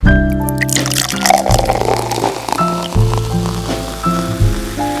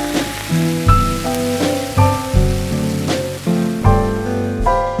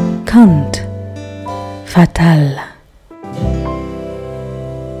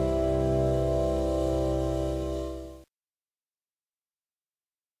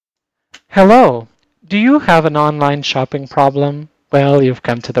Hello. Do you have an online shopping problem? Well, you've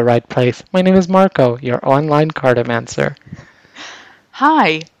come to the right place. My name is Marco, your online cartomancer.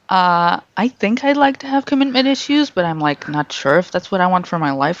 Hi. I think I'd like to have commitment issues, but I'm not sure if that's what I want for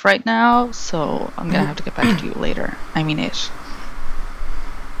my life right now, so I'm gonna have to get back to you later. I mean ish.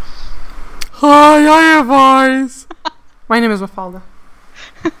 Hi, I have eyes. My name is Mafalda.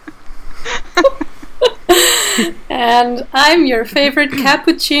 And I'm your favorite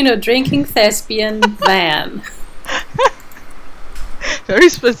cappuccino drinking thespian, Van. Very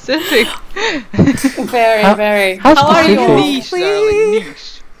specific. Very. How How are you specific? all? Niche, darling,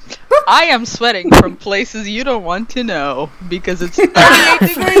 niche. I am sweating from places you don't want to know because it's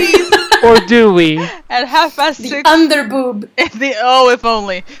 38 degrees Or do we? at half past The 6. underboob. If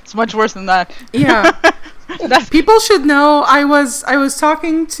only. It's much worse than that. Yeah. That's People should know I was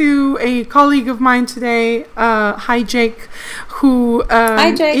talking to a colleague of mine today, hi Jake, who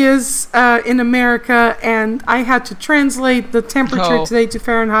Hi, Jake. is in America, and I had to translate the temperature Oh. today to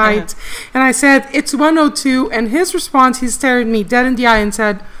Fahrenheit, and I said it's 102, and his response, he stared me dead in the eye and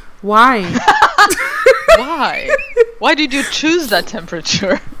said, "Why?" why. Why did you choose that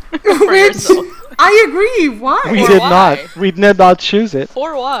temperature for Which yourself? I agree. Why? We Or did why? not. We did not choose it.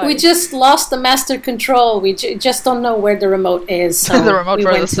 For why? We just lost the master control. We just don't know where the remote is. So The remote we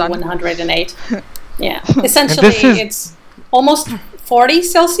for went the to sun. 108. Yeah. Essentially, is- it's almost 40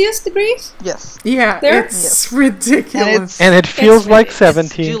 Celsius degrees. Yes. Yeah, There? it's Yes. ridiculous. And it feels like really-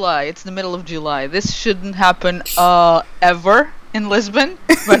 17. July. It's the middle of July. This shouldn't happen ever in Lisbon,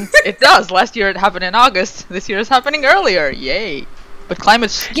 but it does. Last year it happened in August. This year it's happening earlier. Yay! But climate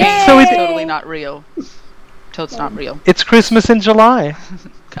change Yay! So is it- totally not real. So it's not real. It's Christmas in July.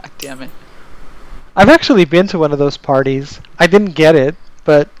 God damn it. I've actually been to one of those parties. I didn't get it,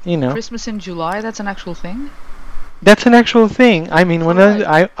 but you know, Christmas in July? That's an actual thing? that's an actual thing. I mean, when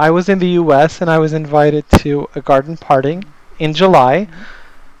I was in the U.S. and I was invited to a garden party in July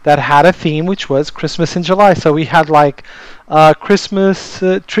that had a theme, which was Christmas in July. So we had like Christmas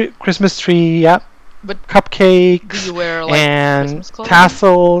tree, yep, But do cupcakes you wear like and Christmas clothes?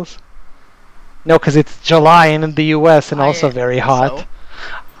 tassels. No, because it's July and in the U.S. and I- also very hot. so,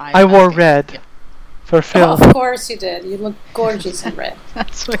 I wore asking. red. Yeah, For Oh, Phil. of course you did. You look gorgeous in red.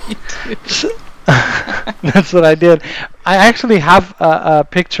 that's what you do. That's what I did. I actually have a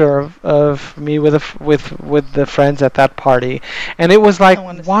picture of me with with the friends at that party, and it was like, I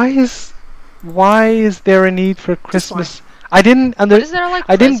wanna see. why is there a need for Christmas? I didn't under. But is there like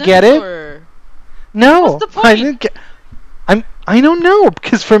I didn't get presents it. or- No, What's the I point? didn't get. I don't know,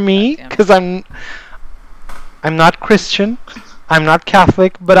 because for me, God damn it. because I'm not Christian. I'm not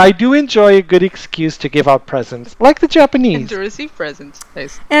Catholic, but I do enjoy a good excuse to give out presents, like the And Japanese. to receive presents.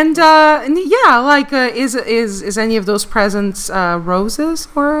 Nice. And yeah, like is any of those presents roses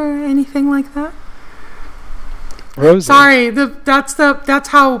or anything like that? Roses. Sorry, that's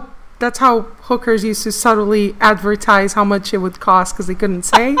how hookers used to subtly advertise how much it would cost because they couldn't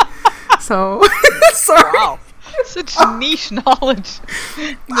say. So sorry. Wow. Such niche knowledge.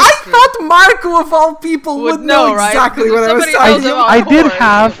 I thought Marco of all people would know right? exactly Because what I was somebody talking knows about. about I did horror, it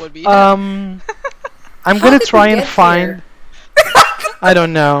have would be him. I'm How gonna did try we and get find. I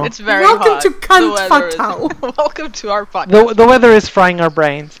don't know. It's very Welcome hot. to Cunt The weather is- Fatal. Welcome to our podcast. The weather is frying our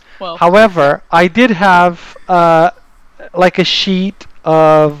brains. Well, However, I did have like a sheet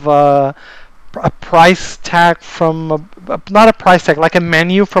of a price tag from not a price tag, like a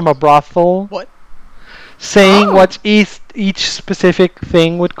menu from a brothel. What? Saying Oh. what each specific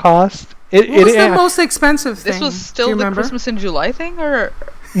thing would cost. What was the most expensive thing? this was Do still you the remember? Christmas in July thing, or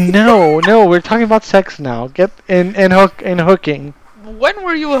no, we're talking about sex now. Get in hooking. when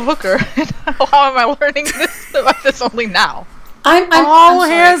were you a hooker? How am I learning this about this only now? All I'm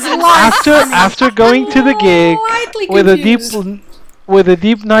sorry. his life. After going to the gig Slightly with confused. with a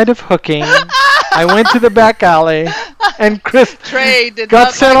deep night of hooking, I went to the back alley and Trey did got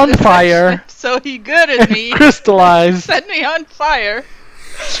not set like on this fire. action, so he gooded me. crystallized. Set me on fire.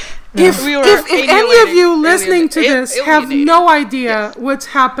 If, We were if any of alienating- you listening to alien- this have alienating. no idea what's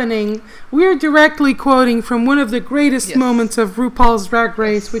happening, we're directly quoting from one of the greatest Yes. moments of RuPaul's Drag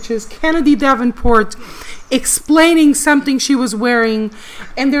Race, which is Kennedy Davenport explaining something she was wearing,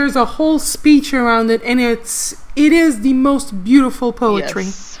 and there's a whole speech around it, and it is the most beautiful poetry.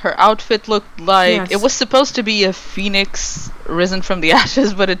 Yes, her outfit looked like Yes. it was supposed to be a phoenix risen from the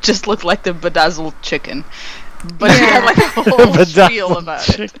ashes, but it just looked like the bedazzled chicken. But she had like a whole spiel about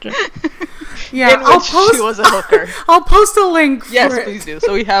it. Yeah, In which she was a hooker. I'll post a link for Yes, it. please do.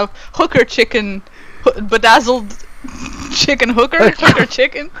 So we have hooker chicken, bedazzled chicken hooker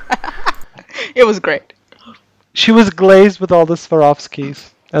chicken. It was great. She was glazed with all the Swarovskis.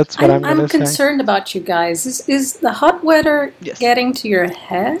 That's what I'm I'm gonna say. concerned about you guys. Is the hot weather Yes. getting to your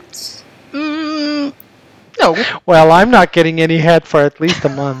heads? Mm, no. Well, I'm not getting any head for at least a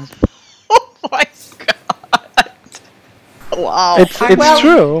month. Oh my god. Wow. It's Well,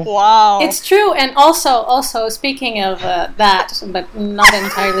 true. Wow. It's true, and also speaking of that, but not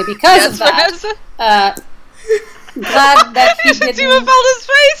entirely because Yes, of that. Vanessa? Glad that he Tima didn't. felt his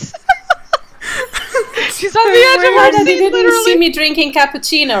face. She's on the edge of Glad her that he seat, didn't literally. see me drinking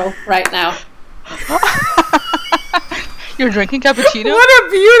cappuccino right now. You're drinking cappuccino? What a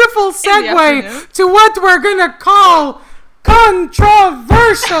beautiful afternoon. segue to what we're gonna call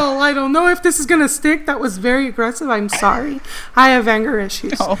controversial. I don't know if this is gonna stick. That was very aggressive. I'm sorry. I have anger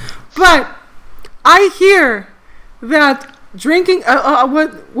issues. Oh. But I hear that drinking.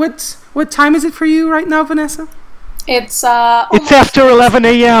 What time is it for you right now, Vanessa? It's It's after 11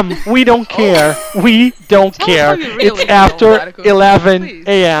 a.m. We don't care. We don't Tell us care. how you really It's feel, after Radical. 11 Please,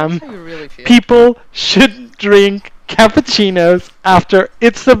 a.m. tell us how you really feel. People should drink cappuccinos after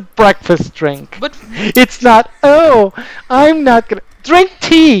it's a breakfast drink. But It's not, oh, I'm not gonna drink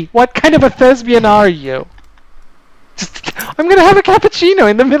tea. What kind of a thespian are you? I'm gonna have a cappuccino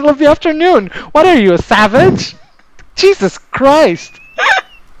in the middle of the afternoon. What are you, a savage? Jesus Christ.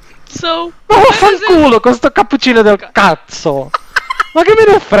 so Ma vaffanculo con sto cappuccino del cazzo. Ma che me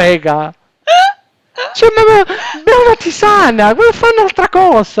ne frega? Cioè, ma bevo una tisana, come fare un'altra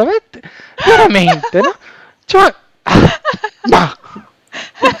cosa? Veramente, no? Cioè, ma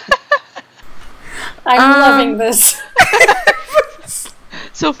I'm loving this.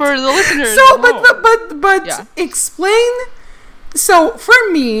 So for the listeners, So, at home- but Yeah. explain. So for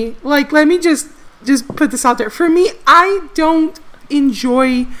me, like, let me just put this out there. For me, I don't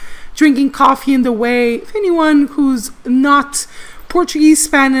enjoy drinking coffee in the way. If anyone who's not Portuguese,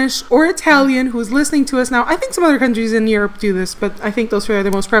 Spanish, or Italian who's listening to us now, I think some other countries in Europe do this, but I think those three are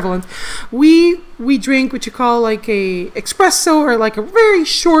the most prevalent. We drink what you call like a espresso, or like a very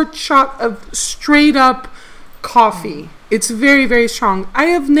short shot of straight up coffee. It's very, very strong. I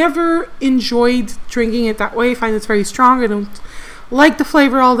have never enjoyed drinking it that way. I find it's very strong. I don't like the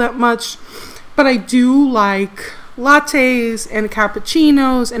flavor all that much, but I do like lattes and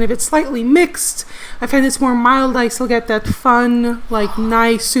cappuccinos, and if it's slightly mixed, I find it's more mild. I still get that fun, like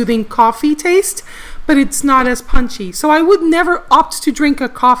nice, soothing coffee taste, but it's not as punchy. So I would never opt to drink a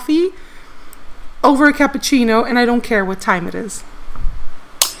coffee over a cappuccino, and I don't care what time it is.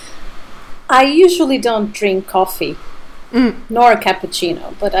 I usually don't drink coffee, nor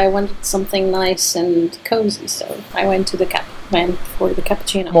cappuccino, but I wanted something nice and cozy, so I went for the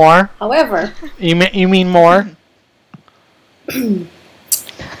cappuccino. more? However, You mean more?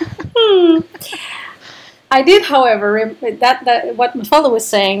 I did, however, that what Mafala was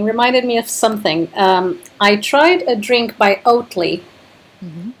saying reminded me of something. I tried a drink by Oatly,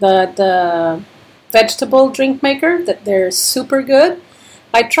 the vegetable drink maker. That they're super good.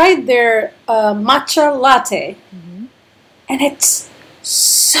 I tried their matcha latte, and it's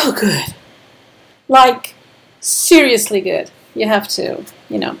so good. Like, seriously good. You have to,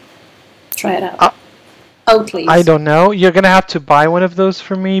 try it out. Oatly. I don't know. You're gonna have to buy one of those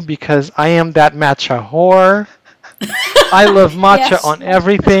for me because I am that matcha whore. I love matcha Yes. on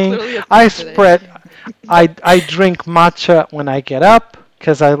everything. Clearly a I thing today. spread. I drink matcha when I get up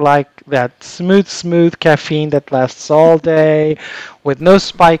because I like that smooth caffeine that lasts all day with no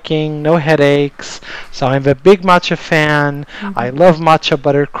spiking, no headaches. So I'm a big matcha fan. I love matcha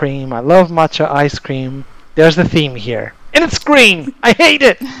buttercream. I love matcha ice cream. There's a theme here. And it's green. I hate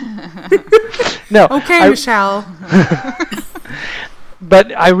it. No. Okay, I- Michelle.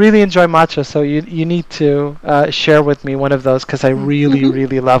 But I really enjoy matcha, so you need to share with me one of those because I really,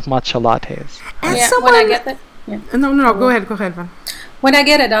 really love matcha lattes. And yeah, someone, when I get that. no, go ahead, Van. When I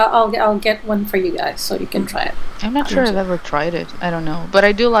get it, I'll get one for you guys so you can try it. I'm not sure I've ever tried it. I don't know. But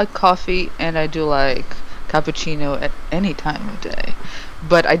I do like coffee and I do like cappuccino at any time of day.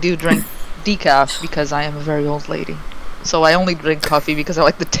 But I do drink decaf because I am a very old lady. So I only drink coffee because I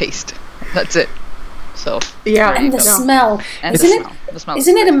like the taste. That's it. So Yeah, And the no. smell. and Isn't the it? smell. The smell is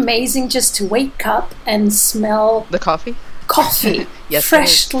Isn't it great. amazing just to wake up and smell The coffee? coffee Yes, it is.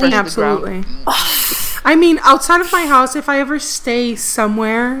 freshly? Fresh- Absolutely. Ah, I mean, outside of my house, if I ever stay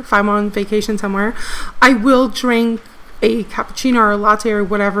somewhere, if I'm on vacation somewhere, I will drink a cappuccino or a latte or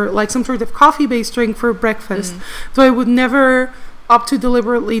whatever, like some sort of coffee-based drink for breakfast. So I would never opt to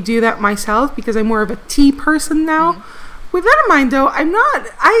deliberately do that myself because I'm more of a tea person now. With that in mind, though,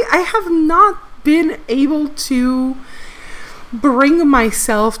 I have not been able to bring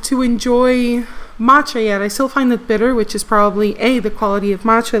myself to enjoy matcha yet. I still find it bitter, which is probably the quality of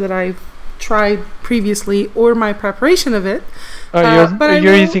matcha that I've tried previously or my preparation of it. Oh, but I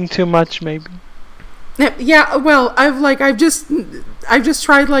you're will- using too much, maybe. Yeah, well, I've just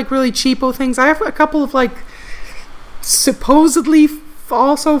tried like really cheapo things. I have a couple of like supposedly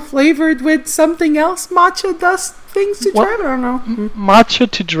also flavored with something else matcha dust things to What? try, but I don't know. Matcha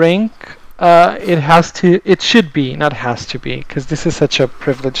to drink, it should be, not has to be, because this is such a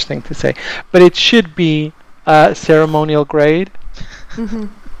privileged thing to say, but it should be ceremonial grade. Mm-hmm.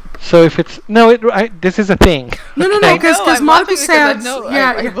 So if it's this is a thing. No, okay? because Monica said,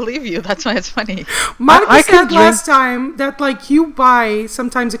 I believe you. That's why it's funny. Monica I can said last time that like you buy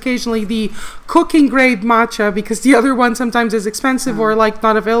sometimes occasionally the cooking grade matcha because the other one sometimes is expensive or like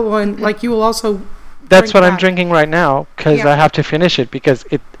not available, and like you will also. That's drink what I'm that. drinking right now because Yeah. I have to finish it because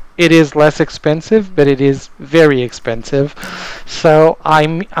it is less expensive, but it is very expensive. So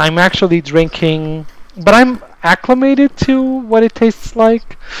I'm actually drinking, but I'm acclimated to what it tastes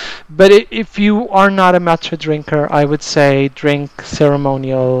like. But if you are not a matcha drinker, I would say drink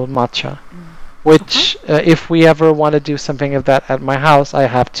ceremonial matcha. Which, if we ever want to do something of that at my house, I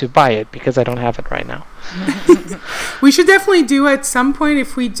have to buy it because I don't have it right now. We should definitely do at some point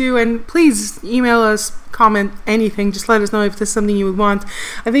if we do, and please email us, comment anything. Just let us know if this is something you would want.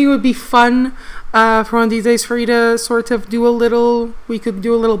 I think it would be fun for one of these days for you to sort of do a little. We could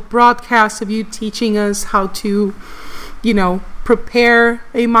do a little broadcast of you teaching us how to, prepare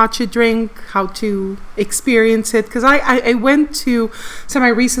a matcha drink, how to experience it. Because I went to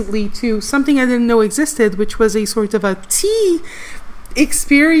semi-recently to something I didn't know existed, which was a sort of a tea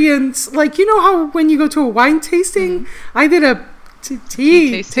experience. Like, you know how when you go to a wine tasting, I did a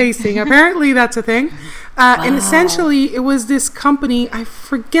tea tasting. Apparently that's a thing. And essentially it was this company, I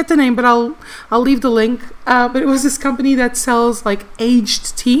forget the name, but I'll leave the link. But it was this company that sells like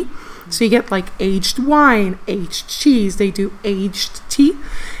aged tea. So you get like aged wine, aged cheese. They do aged tea,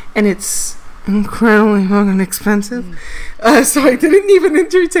 and it's incredibly fucking expensive. So I didn't even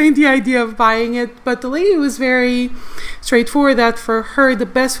entertain the idea of buying it. But the lady was very straightforward that for her, the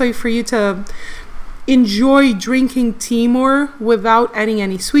best way for you to enjoy drinking tea more without adding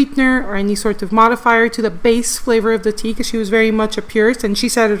any sweetener or any sort of modifier to the base flavor of the tea, because she was very much a purist, and she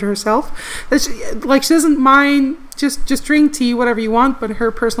said it herself that she doesn't mind just drink tea whatever you want, but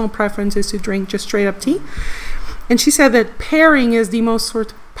her personal preference is to drink just straight up tea. And she said that pairing is the most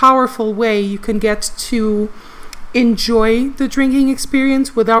sort of powerful way you can get to enjoy the drinking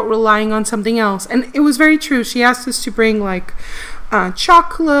experience without relying on something else. And it was very true. She asked us to bring like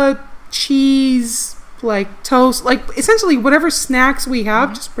chocolate, cheese, like toast, like essentially whatever snacks we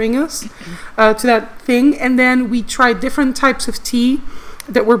have, just bring us to that thing. And then we tried different types of tea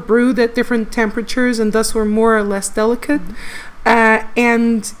that were brewed at different temperatures and thus were more or less delicate.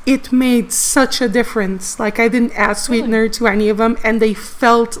 And it made such a difference. Like, I didn't add sweetener to any of them, and they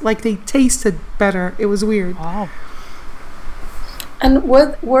felt like they tasted better. It was weird. Wow. And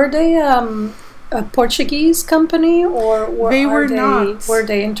were they a Portuguese company, or They were not. Were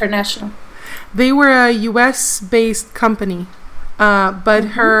they international? They were a US-based company, but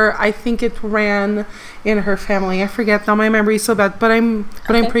I think it ran in her family. I forget now, my memory is so bad, but I'm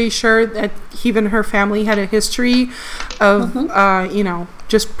pretty sure that even her family had a history of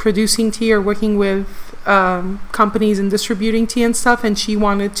just producing tea or working with companies and distributing tea and stuff, and she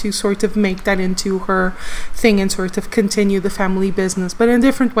wanted to sort of make that into her thing and sort of continue the family business, but in a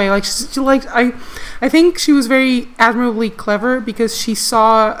different way. I think she was very admirably clever because she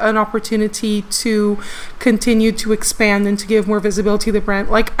saw an opportunity to continue to expand and to give more visibility to the brand.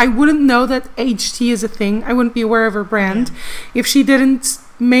 Like, I wouldn't know that aged tea is a thing. I wouldn't be aware of her brand if she didn't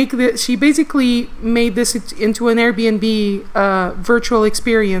make this. She basically made this into an Airbnb virtual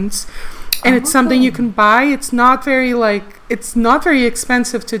experience. And it's something you can buy. It's not very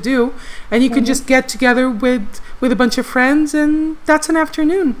expensive to do, and you can just get together with a bunch of friends, and that's an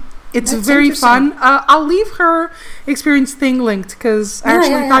afternoon. That's very fun. I'll leave her experience thing linked because I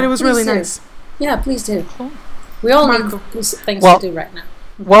actually thought it was really nice. Yeah, please do. We all need these things to do right now.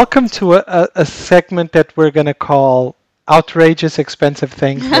 Welcome to a segment that we're going to call outrageous expensive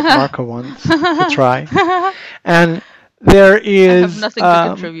things that Marco wants to try. And there is... I have nothing to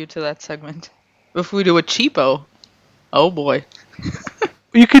contribute to that segment. If we do a cheapo, oh boy.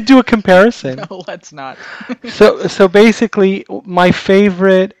 You could do a comparison. No, let's not. So basically, my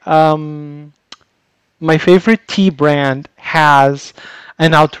favorite tea brand has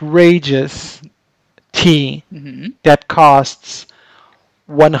an outrageous tea that costs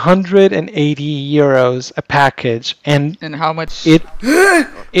 180 euros a package, and how much? It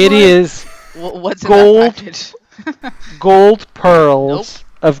is what's gold, in that package? Gold pearls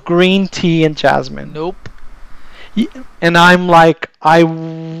of green tea and jasmine. Nope. And I'm like, I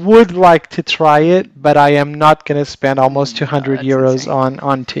would like to try it, but I am not going to spend almost 200 that's euros insane.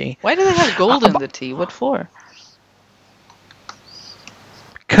 on tea. Why do they have gold in the tea? What for?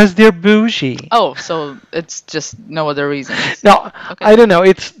 Because they're bougie. Oh, so it's just no other reason. No, Okay. I don't know.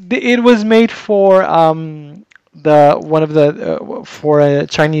 It was made for for a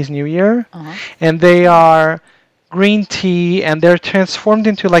Chinese New Year, Uh-huh. and they are green tea, and they're transformed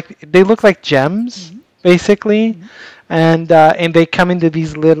into they look like gems, basically, and they come into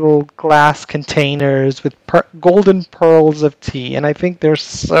these little glass containers with golden pearls of tea, and I think they're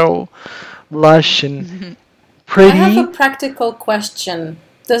so lush and pretty. I have a practical question.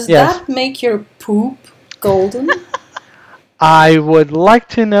 Does Yes. that make your poop golden? I would like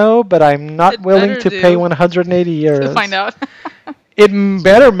to know, but I'm not It willing better to pay do. 180 euros. To find out. It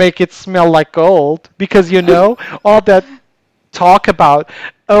better make it smell like gold, because all that talk about,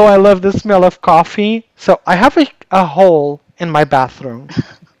 oh, I love the smell of coffee. So I have a hole in my bathroom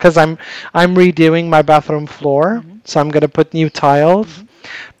because I'm redoing my bathroom floor. So I'm gonna put new tiles.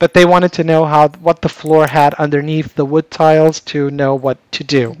 But they wanted to know what the floor had underneath the wood tiles to know what to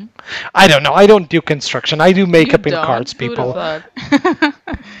do. I don't know. I don't do construction. I do makeup You and don't? cards, Who would've people. thought?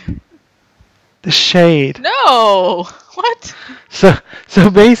 The shade. No! What? So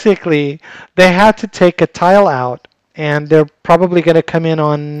basically, they had to take a tile out, and they're probably going to come in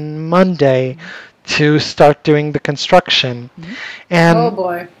on Monday to start doing the construction. And Oh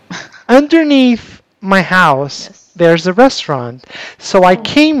boy. underneath my house, Yes. there's a restaurant. So I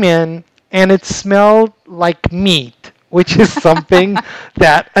came in, and it smelled like meat, which is something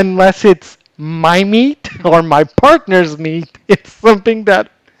that, unless it's my meat or my partner's meat, it's something that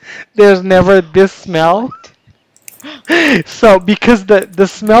there's never this smell. So because the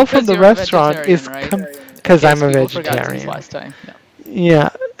smell from the Because you're a restaurant is vegetarian, right? because I'm a People forgot since vegetarian. last time. Yeah. Yeah,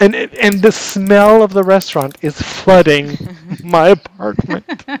 and the smell of the restaurant is flooding my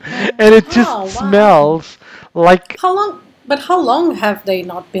apartment, and it just Oh, wow. smells like How long have they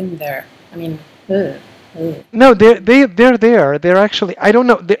not been there? I mean, ugh, ugh. no, they're there. They're actually, I don't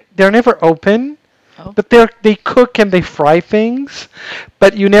know, they're never open. Oh. But they cook and they fry things,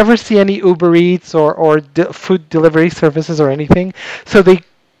 but you never see any Uber Eats or food delivery services or anything. So they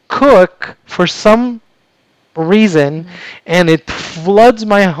cook for some reason, and it floods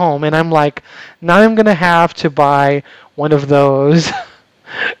my home, and I'm like, now I'm gonna have to buy one of those,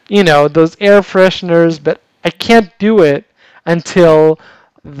 those air fresheners, but I can't do it until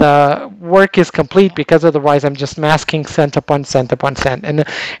the work is complete, because otherwise I'm just masking scent upon scent upon scent, and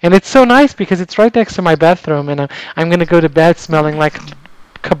it's so nice because it's right next to my bathroom, and I'm gonna go to bed smelling like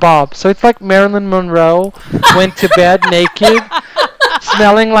kebab. So it's like Marilyn Monroe went to bed naked,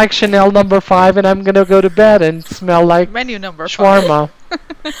 smelling like Chanel No. 5, and I'm gonna go to bed and smell like Menu number 5. shawarma.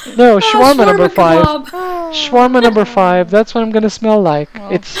 No, shawarma number shawarma 5. kebab. Shawarma number 5. That's what I'm gonna smell like.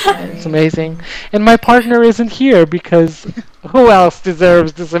 It's amazing. And my partner isn't here because who else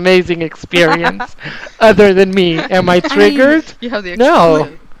deserves this amazing experience other than me? Am I triggered? You have the No.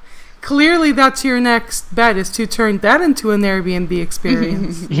 Clearly, that's your next bet, is to turn that into an Airbnb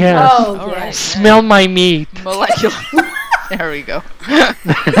experience. Yes. Oh, All yes. right. Smell my meat. Molecular. There we go.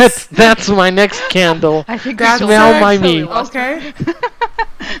 That's my next candle. I think That's Smell my actually- meat. Okay.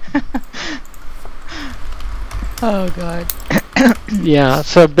 Oh god. Yeah.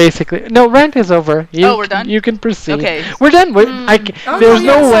 So basically, no, rant is over. We're done? You can proceed. Okay. We're done. Oh, There's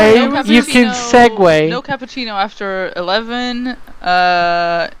no, no yes, way no you can segue. No cappuccino after 11.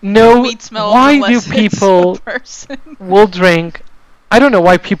 No, Meat smells why do unless it's people a person. will drink? I don't know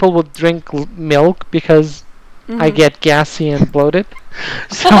why people will drink milk, because I get gassy and bloated.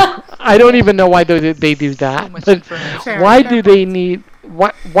 So I don't even know why they do that. So much But information. Fair. why do they need?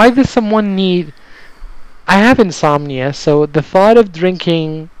 Why does someone need? I have insomnia, so the thought of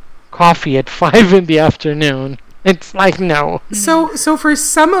drinking coffee at 5 in the afternoon, it's like no. So for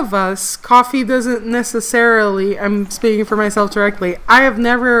some of us, coffee doesn't necessarily. I'm speaking for myself directly. I've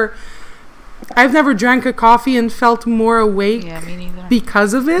never drank a coffee and felt more awake Yeah, me neither.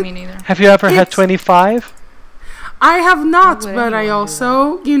 because of it. Me neither. Have you ever had It's- 25? I have not, Why would but I anyone do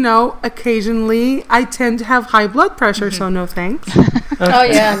also, occasionally I tend to have high blood pressure, so no thanks. Oh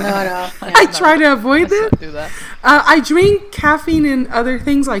yeah, no. Yeah. I try to avoid Let's it. not do that. I drink caffeine and other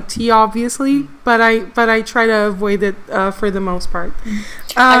things like tea, obviously, but I try to avoid it for the most part.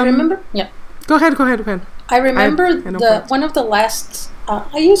 I remember. Yeah. Go ahead. I remember I know parts. one of the last.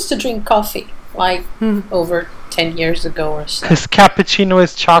 I used to drink coffee like over 10 years ago or so. Because cappuccino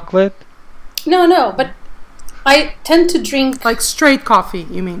is chocolate. No, but I tend to drink. Like straight coffee,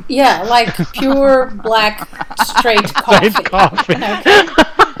 you mean? Yeah, like pure black straight coffee. Coffee.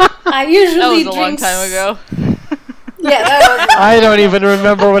 I That usually was a drink long time ago. Yeah, that was I don't even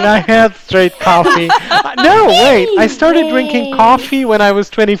remember when I had straight coffee. No, wait. I started drinking coffee when I was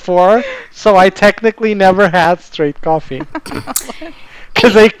 24, so I technically never had straight coffee.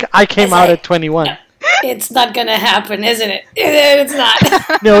 Because I came out at 21. It's not gonna happen, isn't it? It's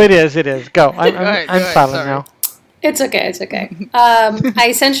not. No, it is. It is. Go. I'm ahead, silent sorry. now. It's okay. It's okay. I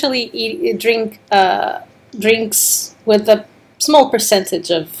essentially drink drinks with a small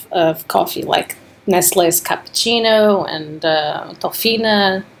percentage of coffee, like Nestle's cappuccino and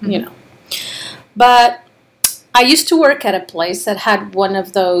Toffina, But I used to work at a place that had one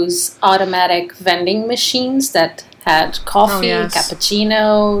of those automatic vending machines that had coffee,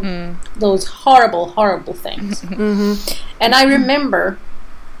 cappuccino, those horrible, horrible things. And I remember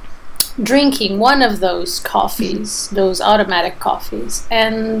drinking one of those coffees, those automatic coffees,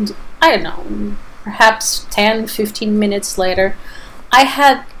 and I don't know, perhaps 10, 15 minutes later, I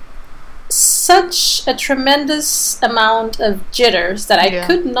had such a tremendous amount of jitters that I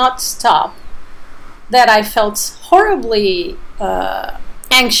could not stop, that I felt horribly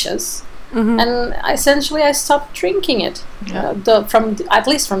anxious. And essentially, I stopped drinking it, at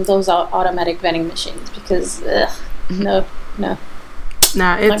least from those automatic vending machines, because no.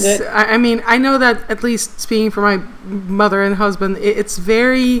 Nah, it's. I mean, I know that, at least speaking for my mother and husband, it's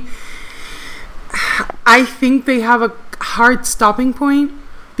very. I think they have a hard stopping point,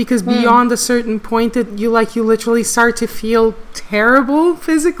 because beyond a certain point, that you literally start to feel terrible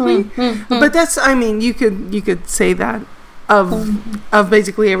physically. But that's. I mean, you could say that of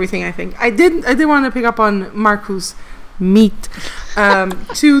basically everything. I think I did want to pick up on Marco's meat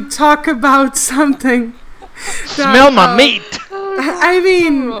to talk about something. Smell my meat. I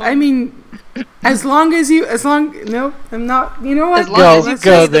mean, no, I'm not. You know what? As long as you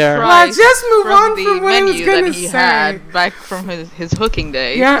go pay the there. price Let's just move from on the from what I was menu gonna that he say. had back from his hooking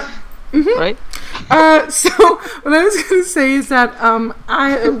days. Yeah. Right. So what I was going to say is that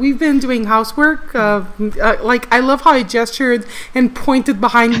we've been doing housework. I love how I gestured and pointed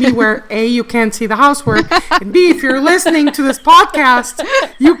behind me where A, you can't see the housework, and B, if you're listening to this podcast,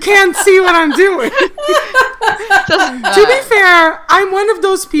 you can't see what I'm doing. To be fair, I'm one of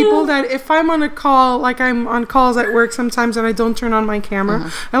those people that if I'm on a call, like I'm on calls at work sometimes and I don't turn on my camera,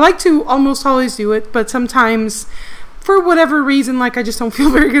 I like to almost always do it, but sometimes for whatever reason, like I just don't feel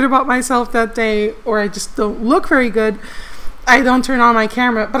very good about myself that day, or I just don't look very good, I don't turn on my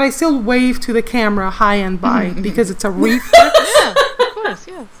camera, but I still wave to the camera hi and bye because it's a reflex. Yeah, of course,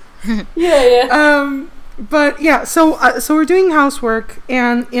 yes. Yeah. But yeah, so we're doing housework,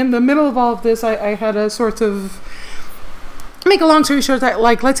 and in the middle of all of this, I had a sort of, make a long story short,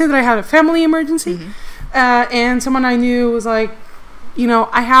 let's say that I had a family emergency, and someone I knew was like,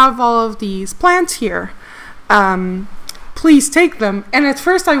 I have all of these plants here. Please take them. And at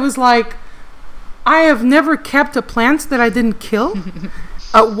first I was like, I have never kept a plant that I didn't kill.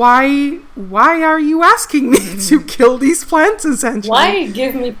 Why are you asking me to kill these plants, essentially? Why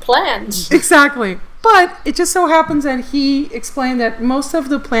give me plants? Exactly. But it just so happens that he explained that most of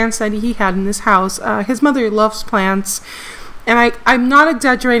the plants that he had in his house, his mother loves plants. And I'm not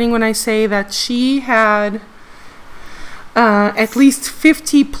exaggerating when I say that she had at least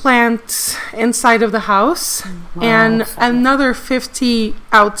 50 plants inside of the house and another 50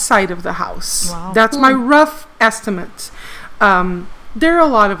 outside of the house. Wow. That's my rough estimate. There are a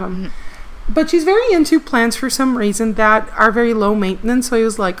lot of them. But she's very into plants for some reason that are very low maintenance. So he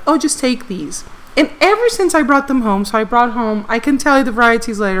was like, oh, just take these. And ever since I brought them home, I can tell you the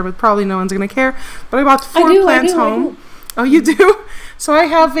varieties later, but probably no one's going to care. But I bought 4 plants home. Oh, you do? So I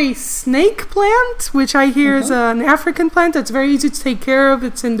have a snake plant, which I hear is an African plant that's very easy to take care of.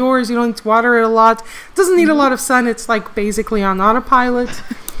 It's indoors. You don't need to water it a lot. It doesn't need a lot of sun. It's like basically on autopilot.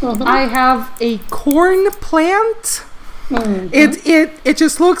 I have a corn plant. It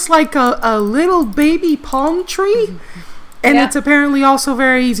just looks like a little baby palm tree. And it's apparently also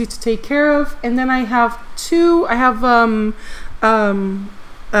very easy to take care of. And then I have 2. I have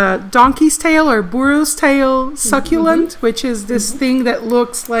donkey's tail or burro's tail succulent, which is this thing that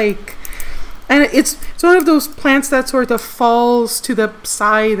looks like, and it's one of those plants that sort of falls to the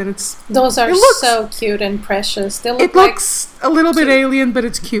side, and those are so cute and precious. It looks a little bit alien, but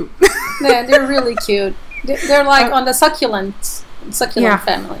it's cute. Yeah, they're really cute. They're like on the succulent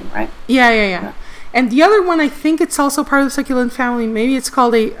family, right? Yeah. And the other one, I think it's also part of the succulent family. Maybe it's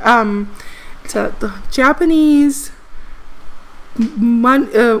called the Japanese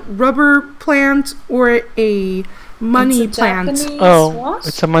rubber plant or a money plant.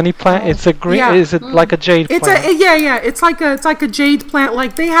 It's a money plant. It's a green. Yeah. Is it like a jade plant? It's like a jade plant.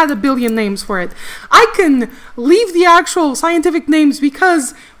 Like they had a billion names for it. I can leave the actual scientific names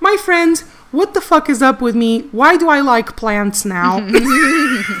because, my friend, what the fuck is up with me? Why do I like plants now?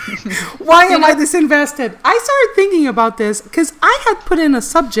 Why am I this invested? I started thinking about this because I had put in a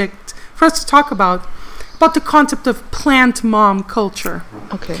subject for us to talk about the concept of plant mom culture.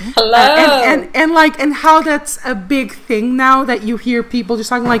 Okay. Hello. And how that's a big thing now, that you hear people just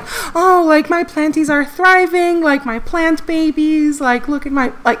talking like, oh, like my planties are thriving, like my plant babies, like look at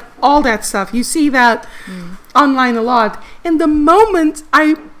my, like all that stuff. You see that online a lot. And the moment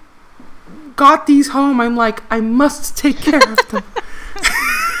I got these home, I'm like, I must take care of them.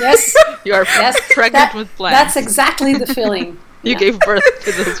 Yes. You are pregnant with plants. That's exactly the feeling. You gave birth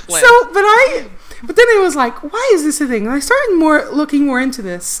to those plants. But then I was like, why is this a thing? And I started looking more into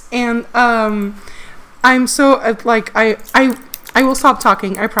this, and I'm so like I will stop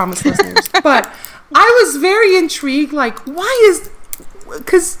talking. I promise, listeners. But I was very intrigued. Like,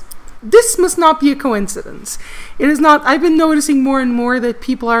 because this must not be a coincidence. It is not. I've been noticing more and more that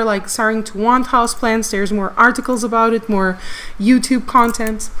people are like starting to want houseplants. There's more articles about it, more YouTube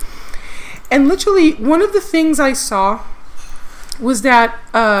content, and literally one of the things I saw was that.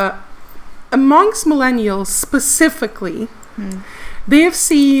 Amongst millennials specifically, they have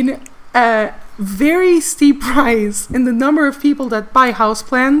seen a very steep rise in the number of people that buy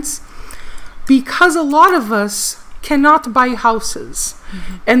houseplants because a lot of us cannot buy houses.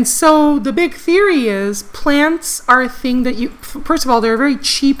 And so the big theory is plants are a thing that first of all, they're a very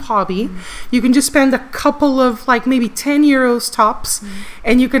cheap hobby. You can just spend a couple of like maybe 10 euros tops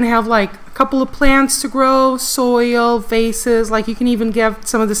and you can have like a couple of plants to grow, soil, vases, like you can even get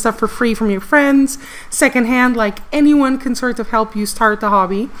some of this stuff for free from your friends, secondhand, like anyone can sort of help you start the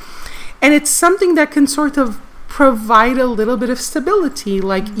hobby. And it's something that can sort of provide a little bit of stability.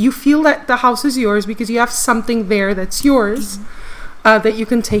 Like you feel that the house is yours because you have something there that's yours. That you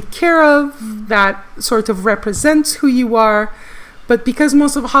can take care of, that sort of represents who you are. But because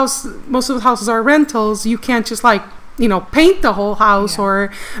most of the houses are rentals, you can't just like, paint the whole house or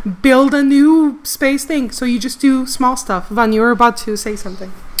build a new space thing. So you just do small stuff. Van, you were about to say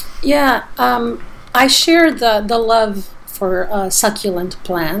something. Yeah, I share the love for succulent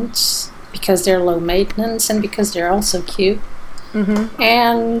plants because they're low maintenance and because they're also cute.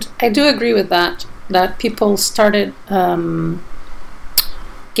 And I do agree with that people started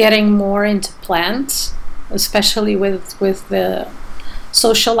getting more into plants, especially with the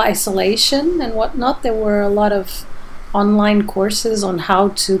social isolation and whatnot. There were a lot of online courses on how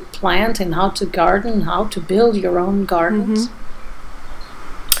to plant and how to garden, how to build your own gardens.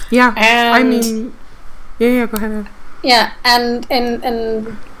 Yeah, and I mean, yeah, go ahead. Yeah, and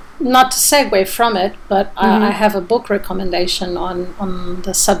not to segue from it, but I have a book recommendation on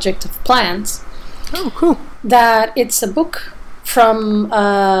the subject of plants. Oh, cool. That it's a book from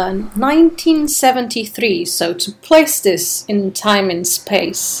 1973, so to place this in time and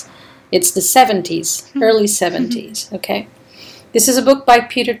space, it's the 70s, early 70s, okay? This is a book by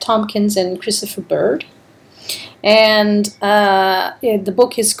Peter Tompkins and Christopher Bird, and the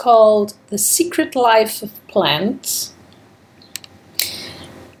book is called The Secret Life of Plants,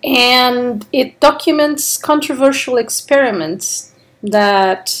 and it documents controversial experiments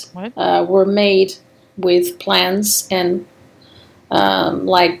that were made with plants and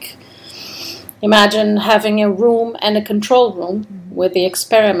like imagine having a room and a control room with the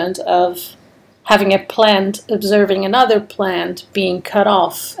experiment of having a plant observing another plant being cut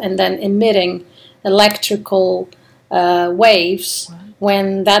off and then emitting electrical waves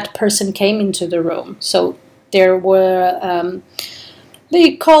when that person came into the room. So there were,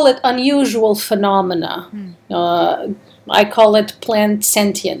 they call it unusual phenomena. I call it plant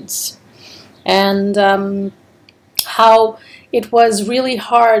sentience. And how it was really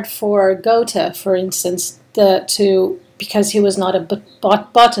hard for Goethe, for instance, because he was not a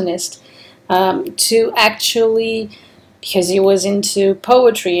botanist, to actually, because he was into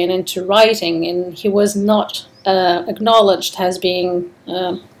poetry and into writing, and he was not acknowledged as being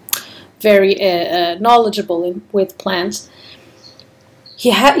very knowledgeable with plants.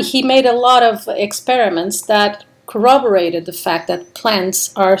 He made a lot of experiments that corroborated the fact that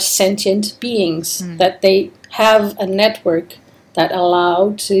plants are sentient beings, that they have a network that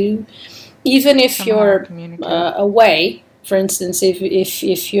allow to, even if you're away, for instance,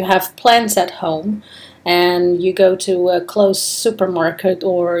 if you have plants at home and you go to a close supermarket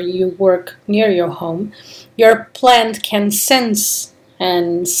or you work near your home, your plant can sense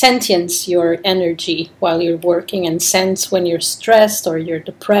and sentience your energy while you're working and sense when you're stressed or you're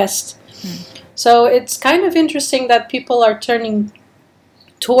depressed. So it's kind of interesting that people are turning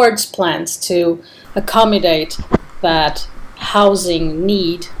towards plants to accommodate that housing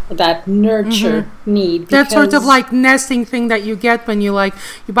need, that nurture need. That sort of because- like nesting thing that you get when you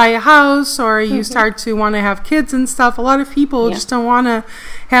buy a house or you start to want to have kids and stuff. A lot of people just don't want to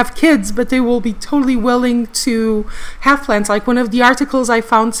have kids, but they will be totally willing to have plants. Like one of the articles I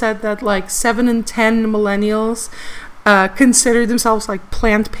found said that like 7 in 10 millennials consider themselves like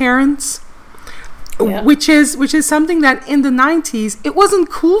plant parents. Yeah. Which is something that in the 90s it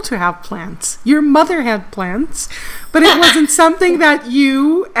wasn't cool to have plants. Your mother had plants, but it wasn't something that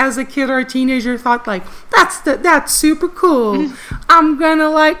you as a kid or a teenager thought like that's super cool. I'm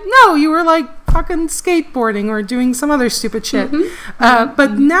gonna no, you were like fucking skateboarding or doing some other stupid shit.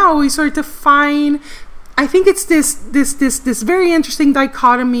 But now we sort of find, I think it's this very interesting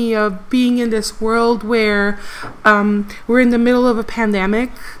dichotomy of being in this world where we're in the middle of a pandemic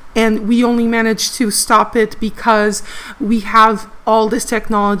and we only managed to stop it because we have all this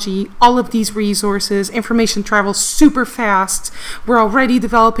technology, all of these resources, information travels super fast. We're already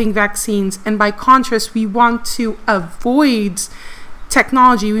developing vaccines. And by contrast, we want to avoid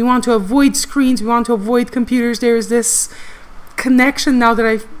technology. We want to avoid screens. We want to avoid computers. There's this connection now that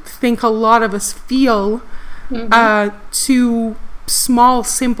I think a lot of us feel to small,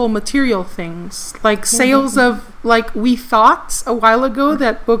 simple material things, like sales of, like we thought a while ago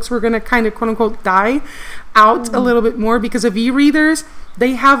that books were going to kind of quote unquote die out a little bit more because of e-readers.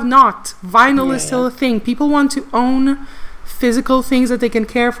 They have not. Vinyl is still a thing. People want to own physical things that they can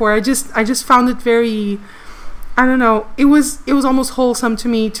care for. I just found it very, I don't know, it was almost wholesome to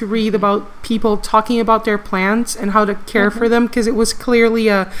me to read about people talking about their plants and how to care for them, because it was clearly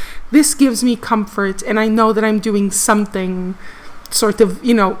this gives me comfort and I know that I'm doing something sort of,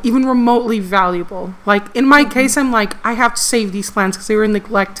 even remotely valuable. Like in my case, I'm like, I have to save these plants because they were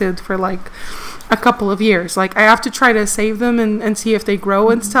neglected for like a couple of years. Like I have to try to save them and see if they grow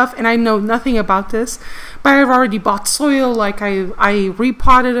and stuff. And I know nothing about this, but I've already bought soil. Like I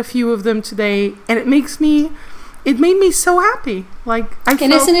repotted a few of them today, and it made me so happy. Like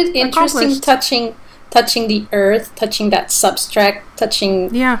and isn't it interesting touching the earth, touching that substrate,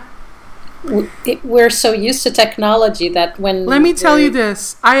 touching we're so used to technology that when let me tell you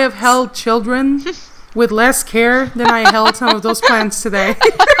this, I have held children with less care than I held some of those plants today.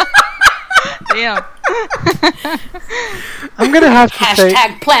 Damn. I'm gonna have to say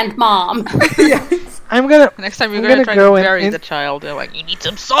hashtag plant mom. I'm gonna Next time you're gonna try to bury the child, they're like, you need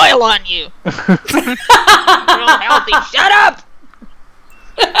some soil on you. You're all healthy. Shut up.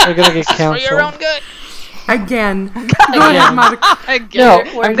 We're gonna get For canceled. your own good. Again. Go ahead, Monica. No, Again.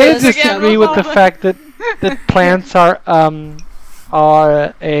 I'm going to disagree with the fact that plants are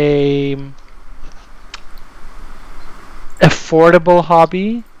a affordable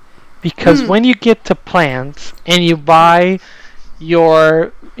hobby, because when you get to plants and you buy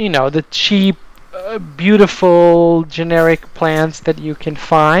your, the cheap, beautiful, generic plants that you can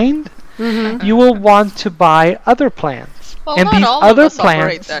find, you will want to buy other plants. Well, and not these all other of us operate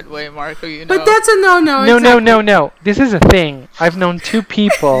plants that way, Marco. But that's a no-no. No. This is a thing. I've known two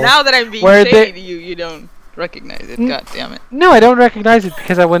people. Now that I'm being shady to you, you don't recognize it. God damn it. No, I don't recognize it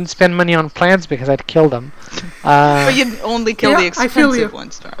because I wouldn't spend money on plants because I'd kill them. But you'd only kill the I feel you. expensive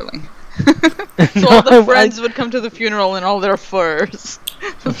ones, darling. So all the friends would come to the funeral in all their furs.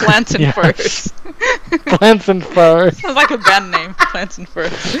 Plants and furs. Plants and furs. Sounds like a band name. Plants and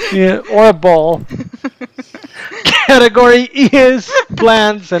furs. Yeah, or a ball. Category is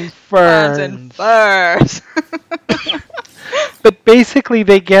plants and ferns. Plants and furs. But basically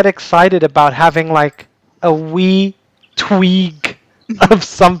they get excited about having like a wee twig of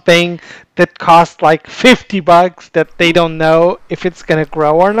something that costs like $50 that they don't know if it's gonna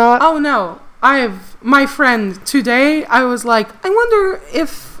grow or not. Oh no. My friend today, I was like, I wonder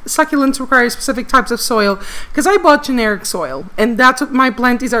if succulents require specific types of soil, because I bought generic soil and that's what my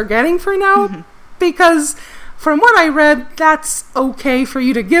planties are getting for now, because from what I read, that's okay for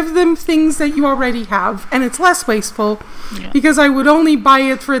you to give them things that you already have, and it's less wasteful because I would only buy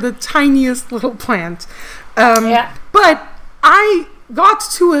it for the tiniest little plant. But I got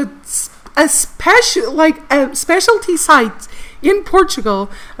to a specialty site in Portugal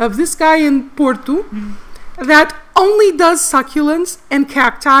of this guy in Porto that only does succulents and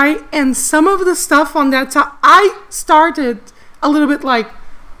cacti, and some of the stuff on that side, I started a little bit like,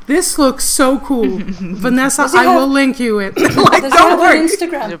 this looks so cool. Vanessa, I will link you it. Does he have an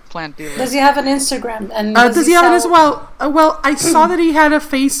Instagram? Plant dealer. Does he have an Instagram? And does he have it as well? Well, I saw that he had a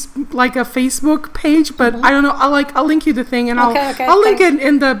Facebook page, but I don't know. I'll link you the thing, and I'll link it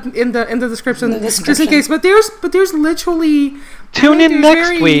in the description just in case. But there's literally Tune in there's next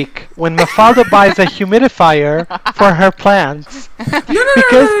very- week when Mafalda buys a humidifier for her plants. No,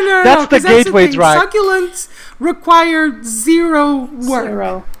 Because that's the 'cause gateway thing. drug. Succulents require zero work.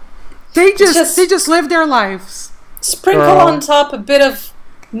 Zero. They just- just live their lives. Sprinkle Girl. on top a bit of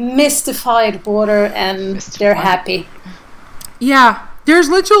mystified water and they're happy. Yeah, there's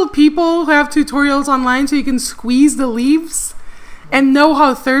literal people who have tutorials online so you can squeeze the leaves and know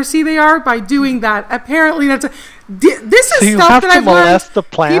how thirsty they are by doing that. Apparently, this is So you stuff have that to I've learned. molest the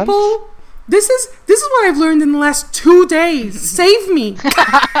plants? People, this is what I've learned in the last 2 days. Save me.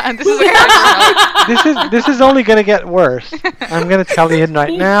 And this is a character This is only gonna get worse. I'm gonna tell you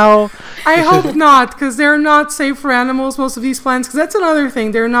right now. I hope not, because they're not safe for animals. Most of these plants, because that's another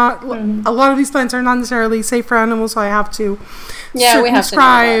thing. They're not. A lot of these plants are not necessarily safe for animals, so I have to. Yeah, we have to know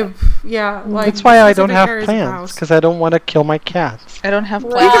circumscribe. Yeah, like That's why I don't specific have areas of the plants, house. because I don't want to kill my cats. I don't have You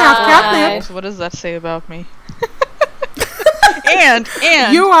plants. can have or catnip. animals. What does that say about me? and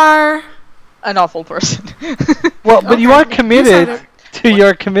You are. an awful person. Well, but you Okay, are you said committed it. to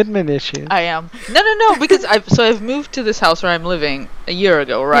your commitment issues. I am. No, because I've moved to this house where I'm living a year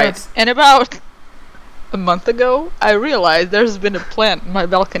ago, right? Yes. And about a month ago, I realized there's been a plant in my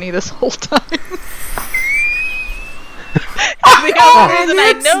balcony this whole time. The only reason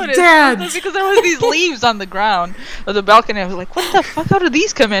I it's noticed dead. was because there was these leaves on the ground of the balcony. I was like, what the fuck? How did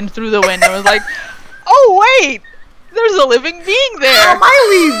these come in through the window? I was like, oh wait, there's a living being there. Oh, my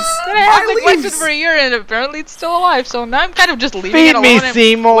leaves. That I have My neglected leaves. for a year, and apparently it's still alive. So now I'm kind of just leaving Feed it alone me, and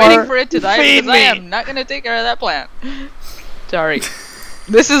Seymour. waiting for it to die Feed because I me. am not going to take care of that plant. Sorry.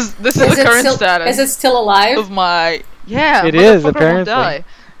 This is the Is it current still, status is it still alive? of my It motherfucker is, won't apparently. die.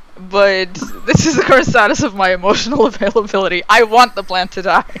 But this is the current status of my emotional availability. I want the plant to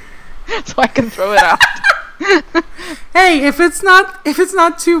die, so I can throw it out. Hey, if it's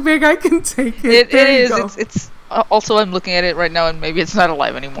not too big, I can take it. It There you is. go. It's also I'm looking at it right now, and maybe it's not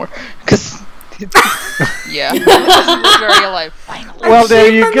alive anymore because yeah, it doesn't look very alive. Finally. Well,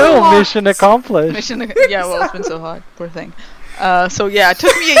 there you Achievement go. unlocked. Mission accomplished. Mission. Yeah, well, it's been so hot. Poor thing. So yeah, it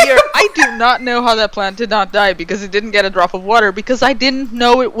took me a year. I do not know how that plant did not die because it didn't get a drop of water because I didn't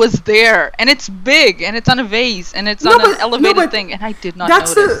know it was there. And it's big and it's on a vase and it's on an elevated thing and I did not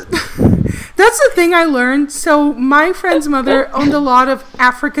That's notice. that's the thing I learned. So my friend's mother owned a lot of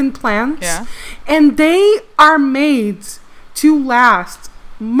African plants, Yeah. and they are made to last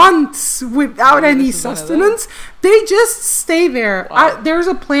months without Maybe any this is one of sustenance. They just stay there. Wow. There's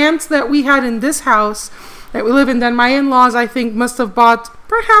a plant that we had in this house that we live in that my in-laws, I think, must have bought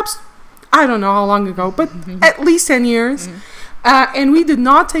perhaps, I don't know how long ago, but at least 10 years. And we did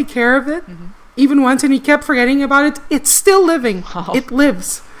not take care of it even once, and he kept forgetting about it. It's still living. Wow. It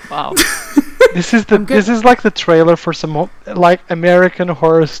lives. Wow. This is good. this is like the trailer for some like American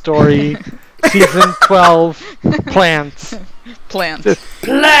Horror Story season 12 plants. Plants.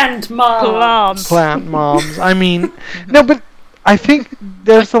 Plant mom. Plant moms. I mean, no, but I think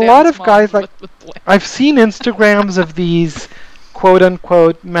there's a lot of guys like with plants. I've seen Instagrams of these quote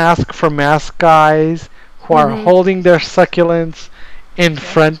unquote mask for mask guys who are holding their succulents in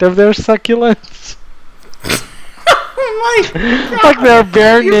front of their succulents. Oh my Like they're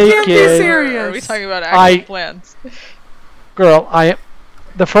bare You can't be naked. serious. Are we talking about actual I- plants? Girl,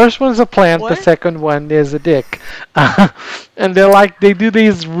 the first one's a plant, What? the second one is a dick. And they do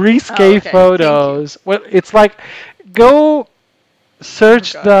these risque okay. photos. Well, it's like, go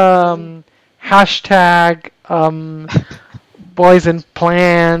search Oh, the hashtag boys and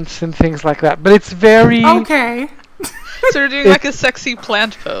plants and things like that. But it's very, Okay. So they're doing like a sexy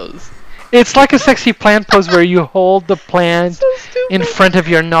plant pose. it's like a sexy plant pose where you hold the plant So stupid. in front of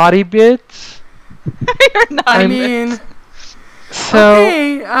your naughty bits. You're not I even- mean, So,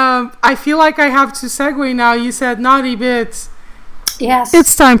 okay. I feel like I have to segue now. You said naughty bits. Yes.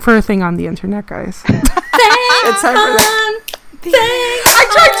 It's time for a thing on the internet, guys. It's time for that. I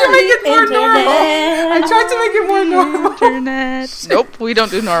tried to make it more normal. I tried to make it more normal. Internet. Nope, we don't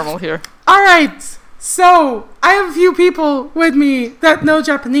do normal here. All right. So I have a few people with me that know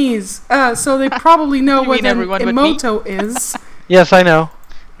Japanese, so they probably know You what mean an everyone but me? emoto is. yes, I know.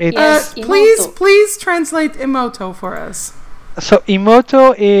 It's, Yes. Please translate emoto for us. So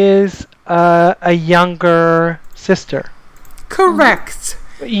Emoto is a younger sister. Correct.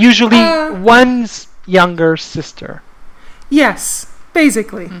 Usually Uh, one's younger sister. Yes,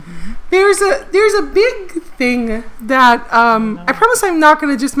 basically. There's a big thing that I promise I'm not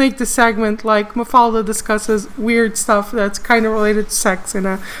gonna just make the segment like Mafalda discusses weird stuff that's kind of related to sex in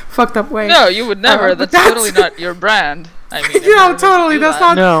a fucked up way. No, you would never. but That's totally not your brand. I mean, I've No, never heard you totally. do That's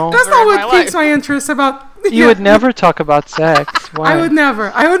that. not. No. That's Never not in what my piques life. my interest about. You would never talk about sex Why? I would never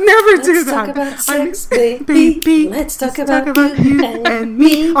do that. Let's talk about sex, baby. Let's talk about you and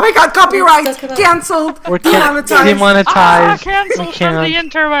me. Oh my god, copyright! Let's talk about- Cancelled! We're Demonetized. demonetized. Cancelled We from the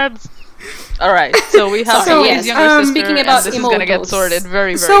can't. interwebs. All right, so we have So, Sophie's yes, younger sister, speaking and about this is gonna get emojis. sorted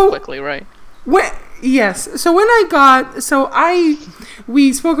very, very So- quickly, right? Yes. So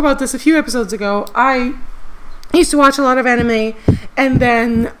we spoke about this a few episodes ago. I used to watch a lot of anime, and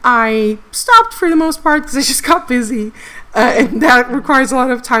then I stopped for the most part because I just got busy, and that requires a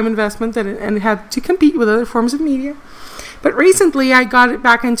lot of time investment, and it had to compete with other forms of media. But recently, I got it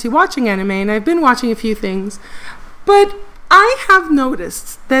back into watching anime, and I've been watching a few things. But I have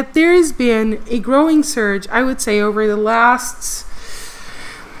noticed that there's been a growing surge, I would say, over the last,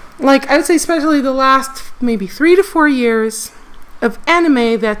 I would say especially the last maybe 3 to 4 years, of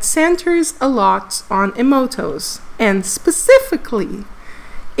anime that centers a lot on emotos. And specifically,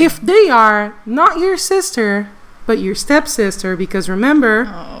 if they are not your sister, but your stepsister, because remember,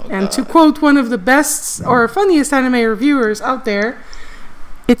 and to quote one of the best or funniest anime reviewers out there,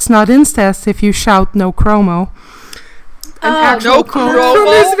 it's not incest if you shout no chromo. An actual No quote chromo? from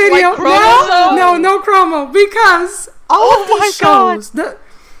this video. Like chromo? No chromo. Because all of these shows,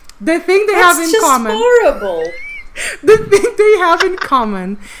 the thing they have in common, horrible. the thing they have in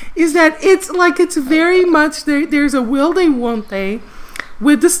common is that it's very much there's a will they won't they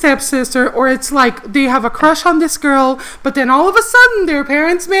with the stepsister, or it's like they have a crush on this girl, but then all of a sudden their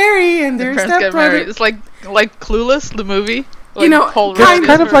parents marry and their Parents get married. stepbrother. It's like Clueless, the movie. Like, You know, Paul kind Rudd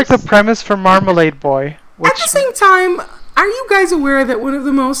Kind of like the universe. premise for Marmalade Boy. Which At the same time, are you guys aware that one of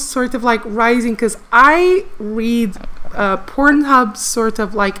the most sort of rising, because I read Pornhub's sort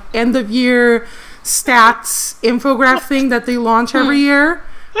of end of year stats infograph thing that they launch every year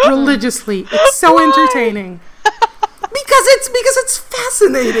religiously. It's so entertaining. Because it's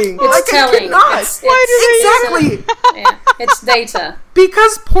fascinating. It's telling. Exactly. Yeah, it's data.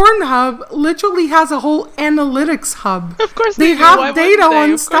 Because Pornhub literally has a whole analytics hub. Of course They they, do. have Why data wouldn't they?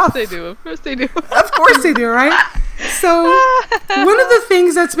 on Of stuff. course they do. Of course they do. Of course they do, right? So, one of the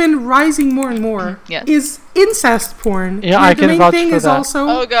things that's been rising more and more Yes. is incest porn. Yeah, where I the can main vouch thing for is that. also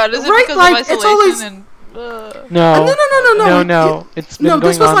Oh god, is it right, because of it's isolation always and... No. No. It's been No, going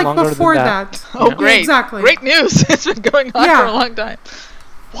this was on longer before than that. Oh, Yeah, great. exactly. Great news. It's been going on Yeah. for a long time.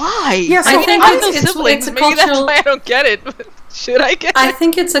 Why? Yes, I so mean, I I have think no it's siblings. a Maybe that's cultural- why I don't get it. But should I get I it?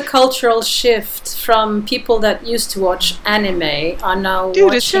 think it's a cultural shift from people that used to watch anime are now Dude,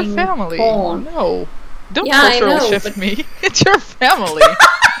 watching it's your family. porn. No. Don't Yeah, I cultural know, shift but- me. It's your family.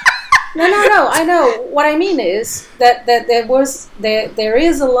 No, I know. What I mean is that there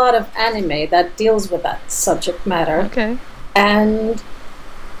is a lot of anime that deals with that subject matter, Okay. and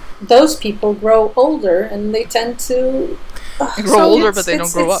those people grow older and they tend to They grow older, but they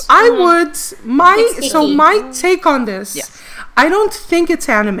don't grow up. I would It's my icky. take on this. Yes. I don't think it's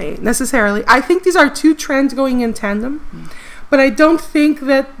anime necessarily. I think these are two trends going in tandem. But I don't think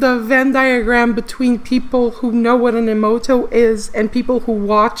that the Venn diagram between people who know what an emoto is and people who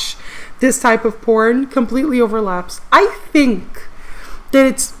watch this type of porn completely overlaps. I think that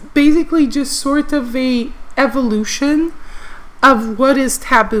it's basically just sort of a evolution of what is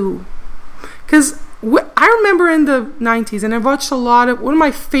taboo. Because I remember in the 90s, and I've watched a lot of, one of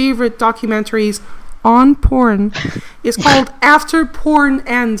my favorite documentaries on porn is called After Porn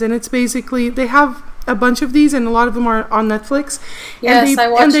Ends, and it's basically, they have a bunch of these, and a lot of them are on Netflix. Yes, and I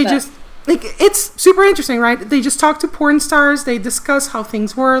watched that. just it's super interesting, right? They just talk to porn stars. They discuss how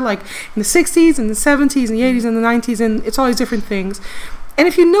things were, like in the 60s and the 70s and the 80s and the 90s, and it's always different things. And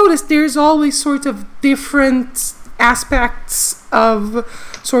if you notice, there's always sort of different aspects of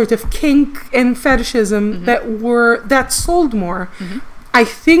sort of kink and fetishism that sold more. I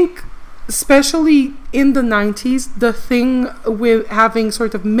think especially in the 90s, the thing with having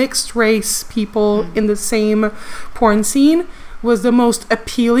sort of mixed race people in the same porn scene was the most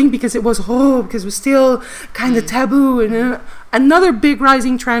appealing because it was still kind of taboo. And another big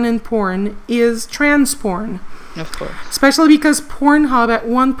rising trend in porn is trans porn. Of course. Especially because Pornhub at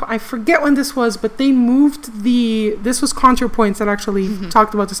one point, I forget when this was, but they moved this was ContraPoints that actually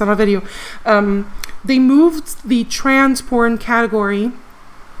talked about this on a video. They moved the trans porn category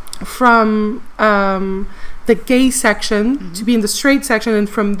from the gay section to be in the straight section, and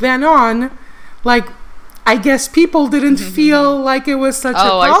from then on, I guess people didn't feel like it was such a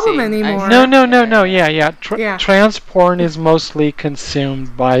problem anymore. No. Yeah. Yeah. Trans porn is mostly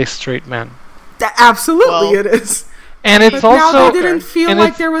consumed by straight men. Absolutely, it is. And it's But now also they didn't feel and like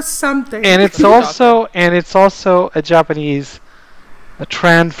it's- there was something. and it's also a Japanese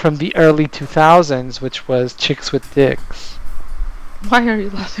trend from the early 2000s, which was chicks with dicks. Why are you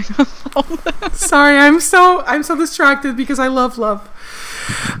laughing? Sorry, I'm so distracted because I love love.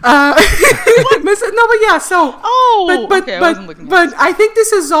 No, but yeah. So, okay, I wasn't looking at but I think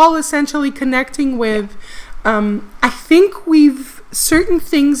this is all essentially connecting with. I think we've certain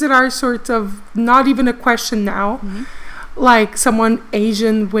things that are sort of not even a question now, like someone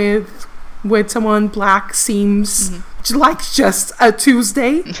Asian with someone black seems like just a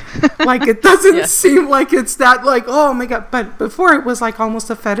Tuesday. Like it doesn't seem like it's that like, oh my god. But before it was like almost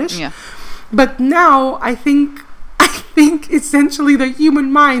a fetish. Yeah. But now I think essentially the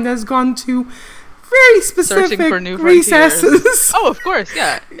human mind has gone to very specific searching for new recesses. Frontiers. Oh, of course,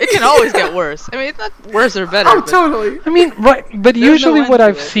 yeah. It can always get worse. I mean, it's not worse or better. Oh, totally. I mean, right, but usually what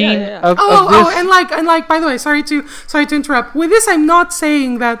I've seen of this... and like, by the way, sorry to interrupt. With this, I'm not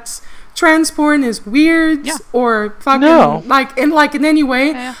saying that trans porn is weird or fucking like in any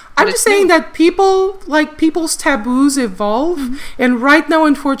way. Yeah. I'm just saying that people's taboos evolve, and right now,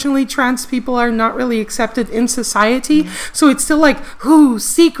 unfortunately, trans people are not really accepted in society. So it's still like,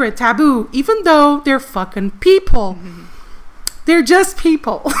 secret taboo, even though they're fucking people. They're just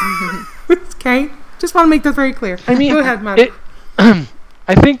people. Okay, just want to make that very clear. I mean, go ahead, Matt.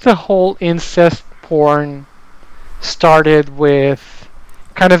 I think the whole incest porn started with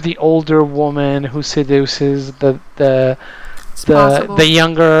kind of the older woman who seduces the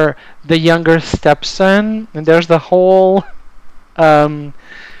younger stepson, and there's the whole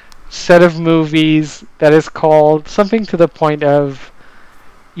set of movies that is called something to the point of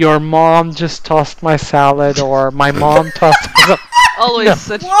 "Your mom just tossed my salad" or "My mom tossed." Always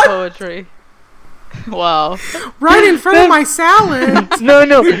such poetry. Wow. Right in front of my salad.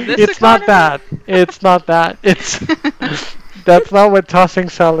 No, it's not that. It's not that. It's that's not what tossing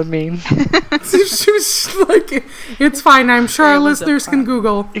salad means. She was like, it's fine. I'm sure our listeners can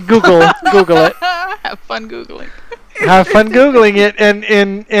Google it. Have fun Googling. Have fun Googling it. And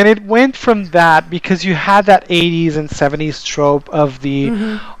it went from that because you had that 80s and 70s trope of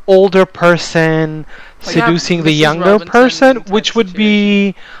the older person seducing the younger person, which would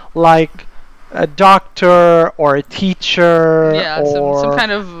be like a doctor or a teacher or some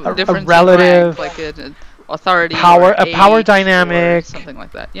kind of a relative, rank, like an authority, power dynamic, something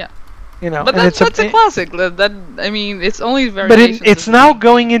like that. Yeah. You know, but that's a classic. That I mean, it's only very. But it's now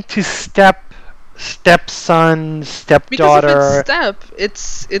going into stepson, stepdaughter. Because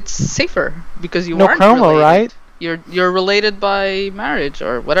if it's safer because you no aren't chromo, related. Right? You're related by marriage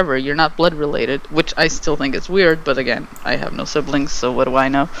or whatever. You're not blood related, which I still think is weird. But again, I have no siblings, so what do I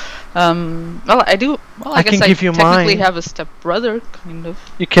know? Well, I do. Well, I guess can I give you technically mine. have a stepbrother, kind of.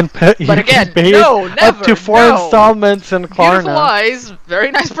 You can pay. But again, no, never. Up to 4 installments in Klarna. Beautiful eyes,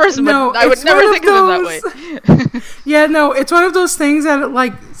 very nice person, No, but I would never think of it that way. Yeah, no, it's one of those things that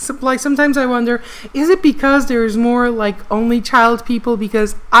like sometimes I wonder, is it because there's more like only child people?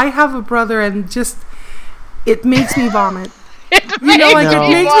 Because I have a brother and just it makes me vomit. It makes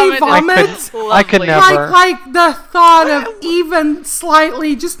me vomit. I could never. Like the thought of even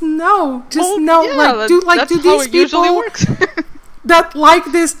slightly, just no. Yeah, do these people works. that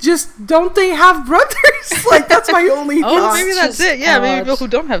like this just don't they have brothers? Like that's my only thought. Oh, maybe that's it. Yeah, maybe people who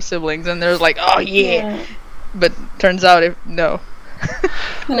don't have siblings and they're like, oh yeah. But turns out no.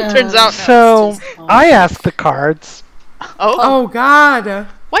 It turns out no. So I asked the cards. Oh God.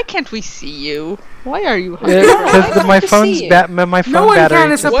 Why can't we see you? Why are you? Because my phone's my phone no one battery.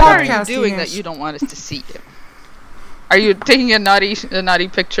 Can, it's a what are you podcasting doing that you don't want us to see you? Are you taking a naughty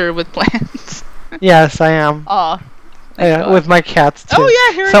picture with plants? Yes, I am. Aw. With my cats too. Oh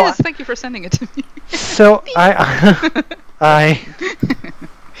yeah, here it is. Thank you for sending it to me. So I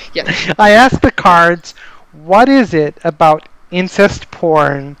Yes. I asked the cards, what is it about incest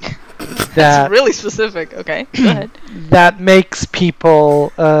porn That's really specific. Okay, go ahead. that makes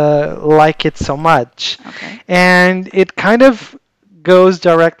people like it so much? Okay. And it kind of goes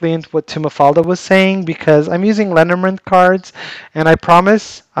directly into what Tumafalda was saying, because I'm using Lenormand cards, and I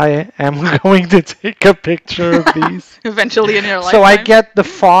promise I am going to take a picture of these. Eventually in your life. So I get the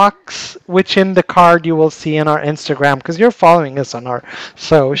fox, which in the card you will see on our Instagram, because you're following us on our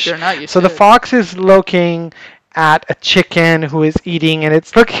You're not, you so the should. fox is looking at a chicken who is eating, and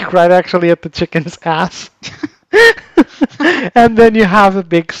it's looking right actually at the chicken's ass. And then you have a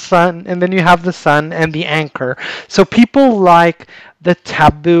big sun, and then you have the sun and the anchor. So people like the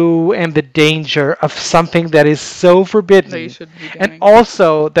taboo and the danger of something that is so forbidden, That you shouldn't be and doing.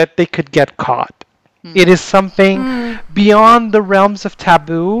 also that they could get caught. It is something beyond the realms of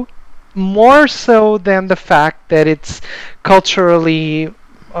taboo, more so than the fact that it's culturally,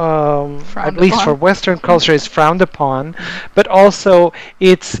 at least upon. for Western culture, is frowned upon, but also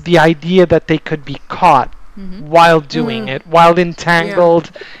it's the idea that they could be caught while doing it, while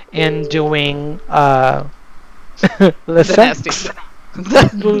entangled in doing le The sex. nasty.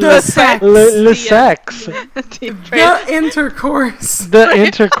 The sex. Le sex. The intercourse. The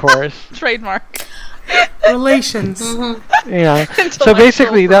intercourse. Trademark. Relations. Yeah. So Intellectual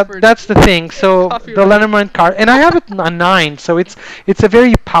basically, property. that's the thing. So Copyright. the Lenormand card, and I have it on 9. So it's a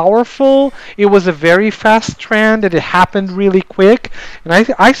very powerful. It was a very fast trend, and it happened really quick. And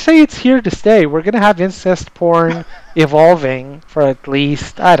I say it's here to stay. We're gonna have incest porn evolving for at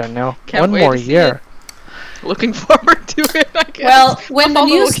least, I don't know, Can't one wait more to see year. Looking forward to it, I guess. Well, when the Mafalda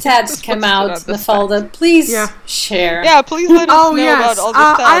will news keep tabs us come posted out, on this Mafalda, please Yeah. share. Yeah, please let us Oh, know yes. about all the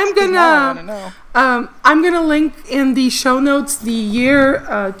stats. I'm 'cause now I gonna- wanna know. I'm gonna link in the show notes the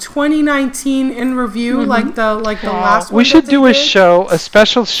year 2019 in review, like the last one. We should that do they a did. show, a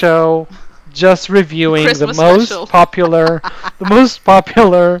special show, just reviewing Christmas the most special. popular,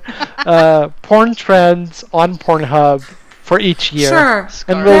 porn trends on Pornhub for each year. Sure. And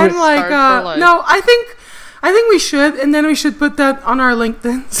Scarred. we'll Then re- like Scarred for life. no, I think we should, and then we should put that on our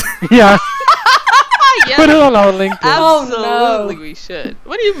LinkedIn's. yeah, Yes, put it on our LinkedIn. Oh, no. absolutely we should.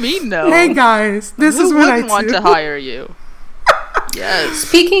 What do you mean no? Hey guys, this Who is what I wouldn't want do. to hire you? Yes.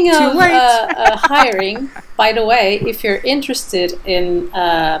 Speaking of late. hiring, by the way, if you're interested in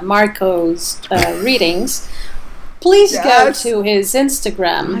Marco's readings, please Yes. go to his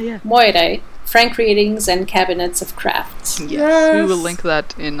Instagram, Oh, yeah. Moire, Frank Readings and Cabinets of Crafts. Yes. We will Yes. link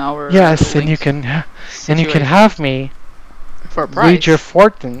that in our Yes, and link you can situation. have me for a price. read your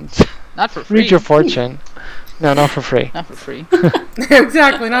fortunes, Not for free. read your fortune. No, not for free. Not for free.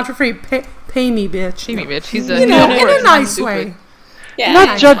 Exactly, not for free. Pay me, bitch. See me, bitch. He's You a know, he's in bored. a nice Stupid. way. Yeah, Not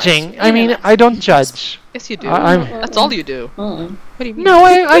nice. judging. I In a mean, nice I don't judge. Yes, you do. I'm That's all you do. Mm. What do you mean? no,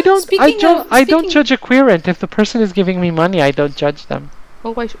 I don't. Speaking of- I don't speaking- judge a querent. If the person is giving me money, I don't judge them.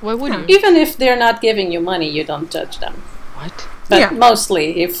 Well, why would you? Even if they're not giving you money, you don't judge them. What? But Yeah.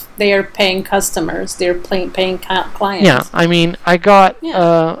 mostly, if they are paying customers, they're paying clients. Yeah, I mean, I got.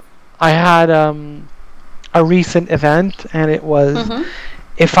 Yeah. I had a recent event, and it was. Mhm.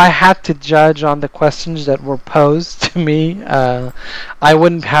 If I had to judge on the questions that were posed to me, I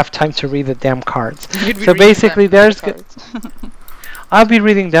wouldn't have time to read the damn cards. You'd be So reading basically, that there's cards. I'll be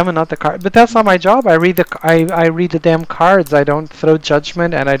reading them and not the card. But that's not my job. I read the damn cards. I don't throw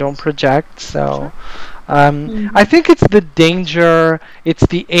judgment and I don't project. So I think it's the danger, it's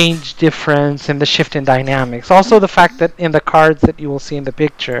the age difference and the shift in dynamics. Also the fact that in the cards that you will see in the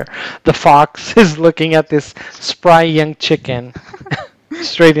picture, the fox is looking at this spry young chicken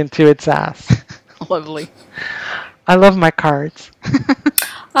straight into its ass. Lovely. I love my cards.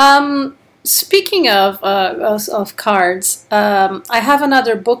 Speaking of cards, I have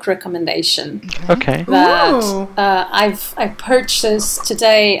another book recommendation Okay. that Ooh. I purchased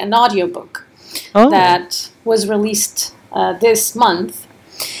today, an audiobook Oh. that was released this month.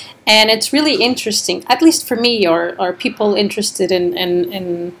 And it's really interesting, at least for me, or people interested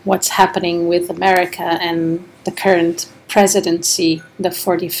in what's happening with America and the current presidency, the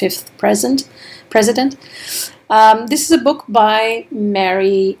 45th president. This is a book by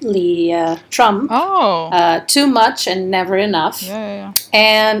Mary Lee Trump, Oh. Too Much and Never Enough. Yeah.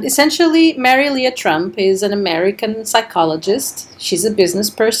 And essentially, Mary Leah Trump is an American psychologist. She's a business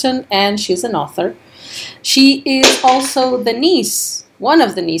person and she's an author. She is also the niece, one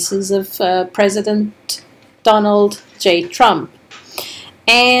of the nieces of President Donald J. Trump.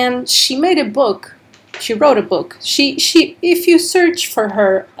 And she made a book. She wrote a book. She if you search for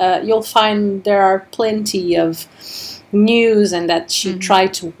her, you'll find there are plenty of news and that she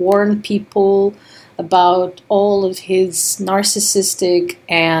tried to warn people about all of his narcissistic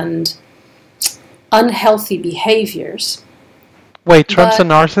and unhealthy behaviors. Wait, Trump's a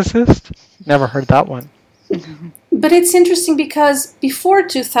but- narcissist? Never heard that one. But it's interesting because before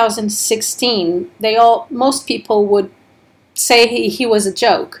 2016, most people would say he was a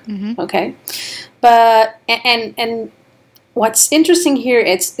joke. Okay, but and what's interesting here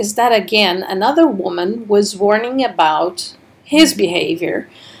is that again another woman was warning about his behavior,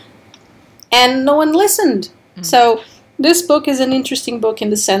 and no one listened. So this book is an interesting book in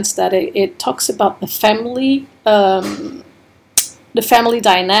the sense that it talks about the family. The family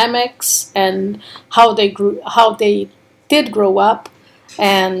dynamics and how they did grow up,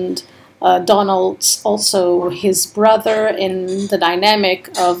 and Donald's also his brother in the dynamic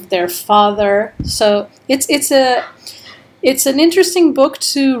of their father. So it's an interesting book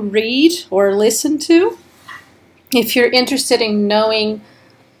to read or listen to if you're interested in knowing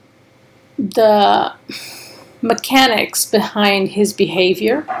the mechanics behind his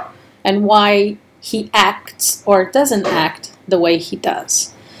behavior and why he acts or doesn't act the way he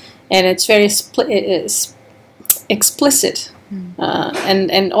does. And it's very explicit.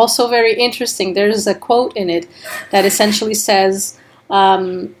 And also very interesting. There's a quote in it that essentially says,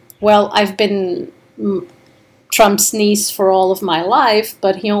 well, I've been Trump's niece for all of my life,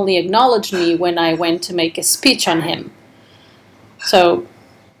 but he only acknowledged me when I went to make a speech on him. So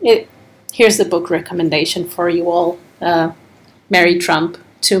here's the book recommendation for you all. Marry Trump,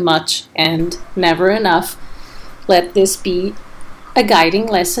 Too Much and Never Enough. Let this be a guiding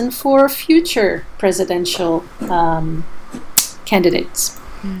lesson for future presidential candidates.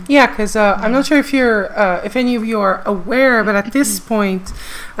 Yeah, because I'm not sure if any of you are aware, but at this point,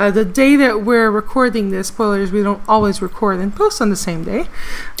 the day that we're recording this, spoilers, we don't always record and post on the same day.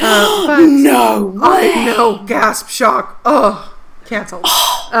 But No way! I know, gasp, shock. Oh, canceled.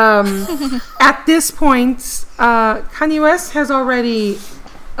 At this point, Kanye West has already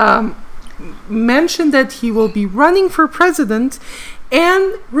mentioned that he will be running for president,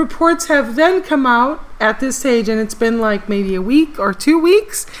 and reports have then come out at this stage, and it's been like maybe a week or 2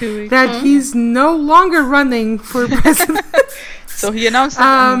 weeks, that he's no longer running for president. So he announced it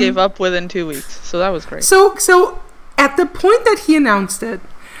and gave up within 2 weeks. So that was great. So at the point that he announced it,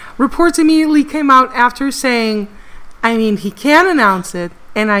 reports immediately came out after saying, I mean, he can announce it,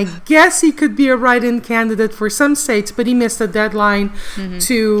 and I guess he could be a write-in candidate for some states, but he missed the deadline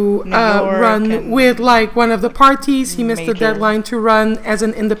to run with like one of the parties. He missed the deadline to run as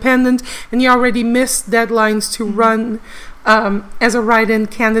an independent, and he already missed deadlines to run as a write-in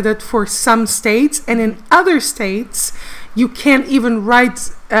candidate for some states. And in other states, you can't even you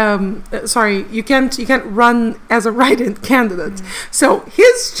can't run as a write-in candidate. So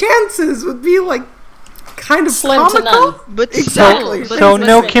his chances would be like kind of slim to none. But exactly. Still, So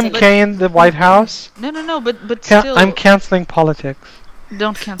no Kim K in the White House? No, but still. I'm canceling politics.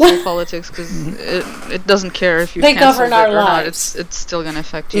 Don't cancel politics, because it doesn't care if you They cancel govern it our or not. lives. It's still going to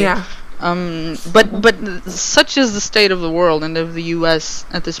affect you. Yeah. But such is the state of the world and of the U.S.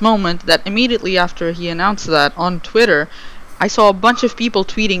 at this moment that immediately after he announced that on Twitter, I saw a bunch of people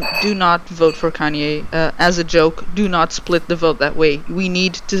tweeting, do not vote for Kanye, as a joke, do not split the vote that way. We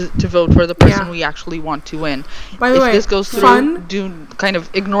need to vote for the person we actually want to win. By the if way, this goes through, do kind of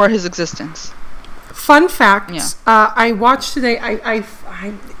ignore his existence. Fun fact, I watched today,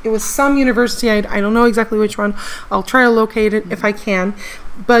 it was some university, I don't know exactly which one, I'll try to locate it if I can,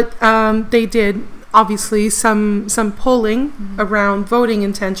 but they did obviously some polling around voting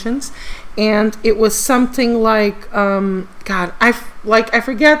intentions, and it was something like I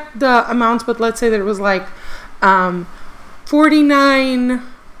forget the amounts, but let's say that it was like 49%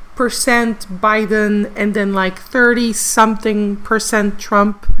 Biden and then like 30 something percent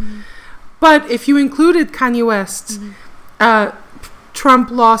Trump. But if you included Kanye West,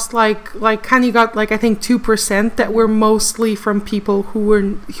 Trump lost like Kanye got like I think 2% that were mostly from people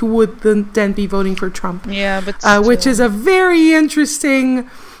who would then be voting for Trump. Yeah, but which is a very interesting,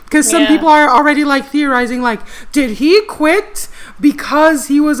 because some people are already like theorizing like, did he quit because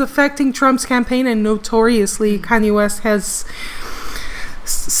he was affecting Trump's campaign? And notoriously Kanye West has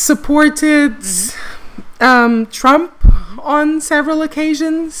supported Trump on several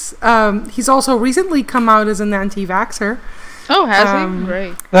occasions. He's also recently come out as an anti-vaxxer. Oh, has he?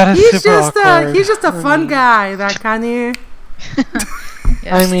 Great. That is He's super just awkward. he's just a fun guy, that Kanye.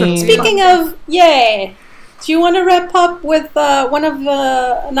 I mean, Speaking of, do you want to wrap up with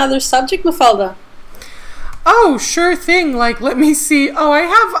another subject, Mafalda? Oh, sure thing. Like, let me see. Oh, I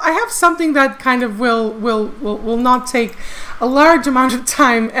have something that kind of will not take a large amount of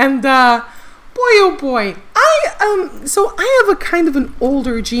time. And boy, oh boy, so I have a kind of an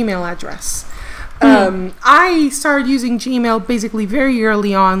older Gmail address. I started using Gmail basically very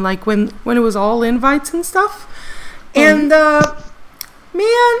early on, like when it was all invites and stuff. And man,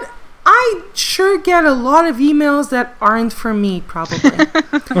 I sure get a lot of emails that aren't for me, probably. I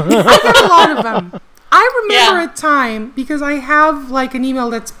get a lot of them. I remember a time, because I have like an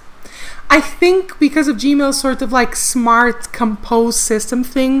email that's, I think because of Gmail's sort of like smart compose system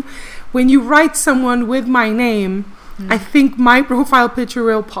thing, when you write someone with my name, I think my profile picture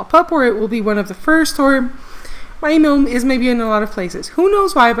will pop up, or it will be one of the first, or my email is maybe in a lot of places. Who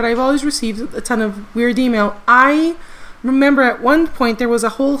knows why, but I've always received a ton of weird email. I remember at one point there was a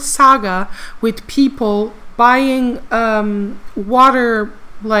whole saga with people buying water,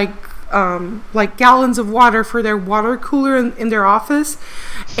 like gallons of water for their water cooler in their office,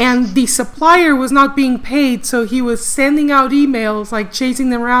 and the supplier was not being paid, so he was sending out emails like chasing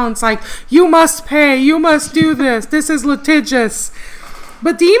them around. It's like, you must pay, you must do this is litigious.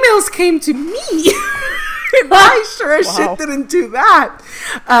 But the emails came to me. And I sure as shit didn't do that.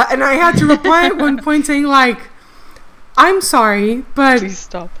 And I had to reply at one point saying like, I'm sorry, but please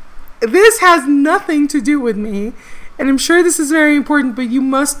stop. this has nothing to do with me, and I'm sure this is very important, but you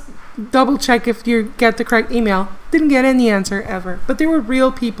must double check if you get the correct email. Didn't get any answer ever, but they were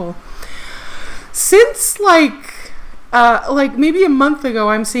real people. Since like maybe a month ago,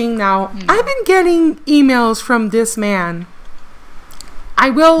 I'm seeing now, I've been getting emails from this man. I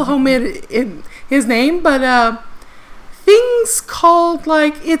will omit his name, but things called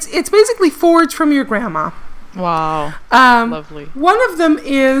like it's basically forged from your grandma. Wow. Lovely. One of them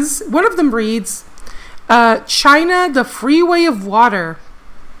reads, China, the free way of water.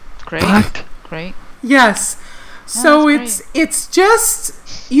 Great. What? Great. Yes. So it's just,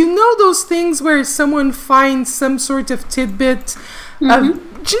 you know, those things where someone finds some sort of tidbit of,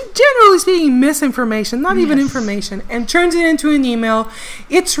 generally speaking, misinformation, not even information, and turns it into an email.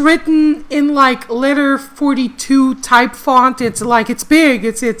 It's written in like letter 42 type font. It's like, it's big.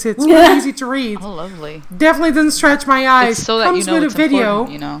 It's really easy to read. Oh, lovely. Definitely doesn't stretch my eyes. It's so that Comes you know with it's a video.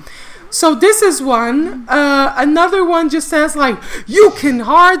 important, you know. So this is one. Another one just says like, you can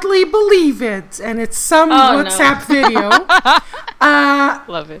hardly believe it, and it's some WhatsApp video.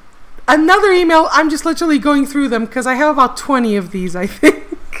 Love it. Another email. I'm just literally going through them because I have about 20 of these, I think.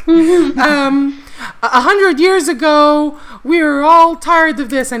 100 years ago, we were all tired of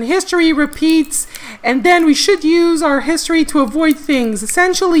this, and history repeats. And then we should use our history to avoid things.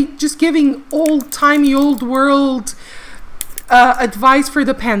 Essentially, just giving old-timey, old-world advice for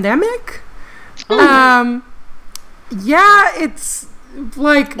the pandemic. It's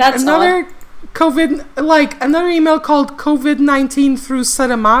like That's another COVID, like another email called COVID-19 through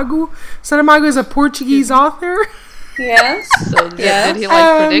Saramago. Saramago is a Portuguese author. Yes. So did he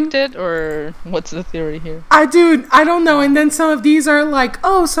like predict it, or what's the theory here? I don't know. And then some of these are like,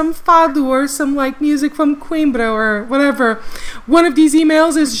 some fado or some like music from Coimbra or whatever. One of these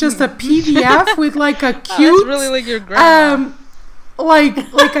emails is just a PDF with like a cute, that's really like your grandma.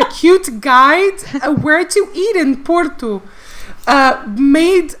 like a cute guide where to eat in Porto.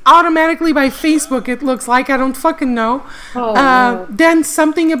 Made automatically by Facebook, it looks like. I don't fucking know. No. Then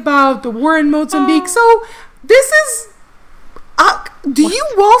something about the war in Mozambique. So this is. Do you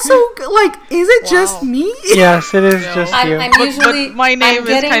also like? Is it just me? Yes, it is just you. I'm usually. But my name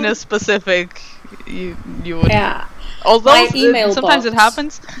is kind of specific. You would. Yeah. Although sometimes it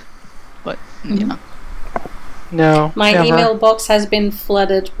happens, but you know. No. My never. email box has been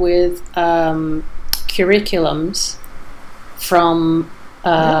flooded with curriculums from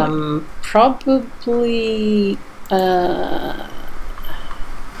probably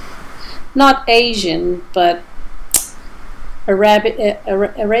not Asian, but Arab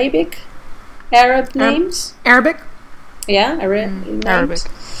names. Arabic. Yeah, names. Arabic.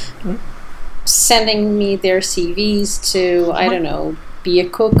 Sending me their CVs to, I don't know, be a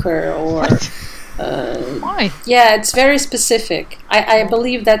cooker or. Why? Yeah, it's very specific. I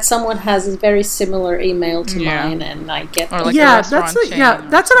believe that someone has a very similar email to mine, and I get. Or like That's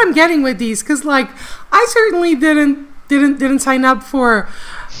what I'm getting with these, because like I certainly didn't sign up for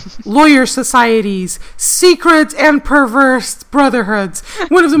lawyer societies, secret and perverse brotherhoods.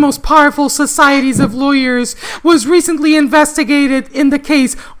 One of the most powerful societies of lawyers was recently investigated in the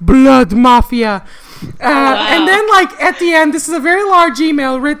case Blood Mafia. And then like at the end, this is a very large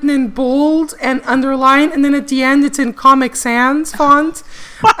email written in bold and underlined, and then at the end it's in Comic Sans font.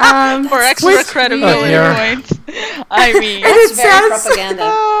 For extra credibility points. I mean, and That's very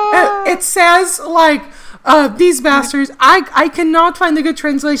propaganda. it says like, these bastards, I cannot find a good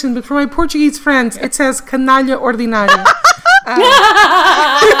translation, but for my Portuguese friends, it says canalha ordinária.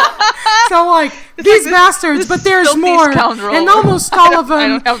 So like, these bastards, but there's more, and almost all of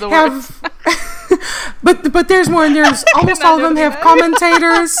them have but there's more, and there's almost all of them have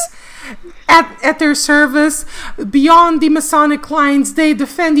commentators at their service. Beyond the Masonic lines, they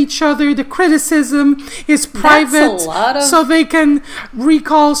defend each other. The criticism is private, so they can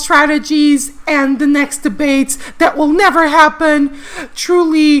recall strategies and the next debates that will never happen.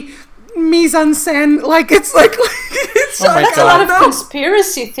 Truly mise en scène, like it's like it's That's a lot of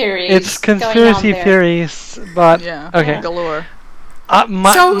conspiracy theories. It's conspiracy theories, but okay. Galore.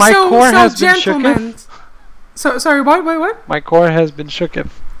 My core has been shooketh. So sorry, what? My core has been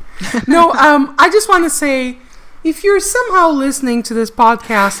shooketh. No, I just want to say, if you're somehow listening to this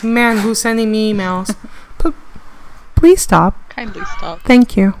podcast, man who's sending me emails, please stop. Kindly stop.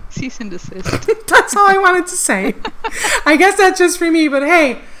 Thank you. Cease and desist. That's all I wanted to say. I guess that's just for me, but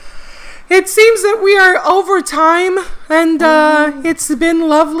hey, it seems that we are over time, and it's been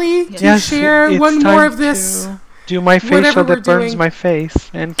lovely to share one more of this. Do my facial that burns my face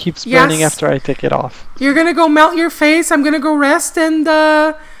and keeps burning after I take it off. You're gonna go melt your face. I'm gonna go rest, and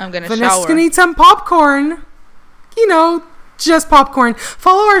I'm gonna Vanessa's shower. gonna eat some popcorn. You know, just popcorn.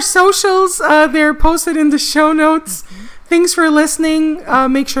 Follow our socials. They're posted in the show notes. Thanks for listening.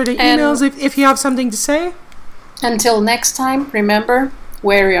 Make sure to email us if you have something to say. Until next time, remember,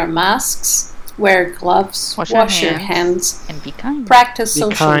 wear your masks, wear gloves, wash your hands, and be kind. Practice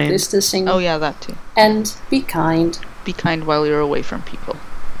social distancing. Oh yeah, that too. And be kind. Be kind while you're away from people.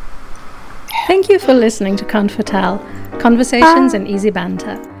 Thank you for listening to Confortal, Conversations and Easy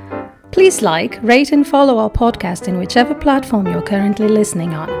Banter. Please like, rate and follow our podcast in whichever platform you're currently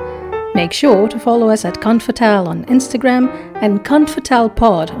listening on. Make sure to follow us at Confortal on Instagram and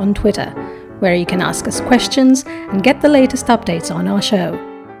ConfortalPod on Twitter, where you can ask us questions and get the latest updates on our show.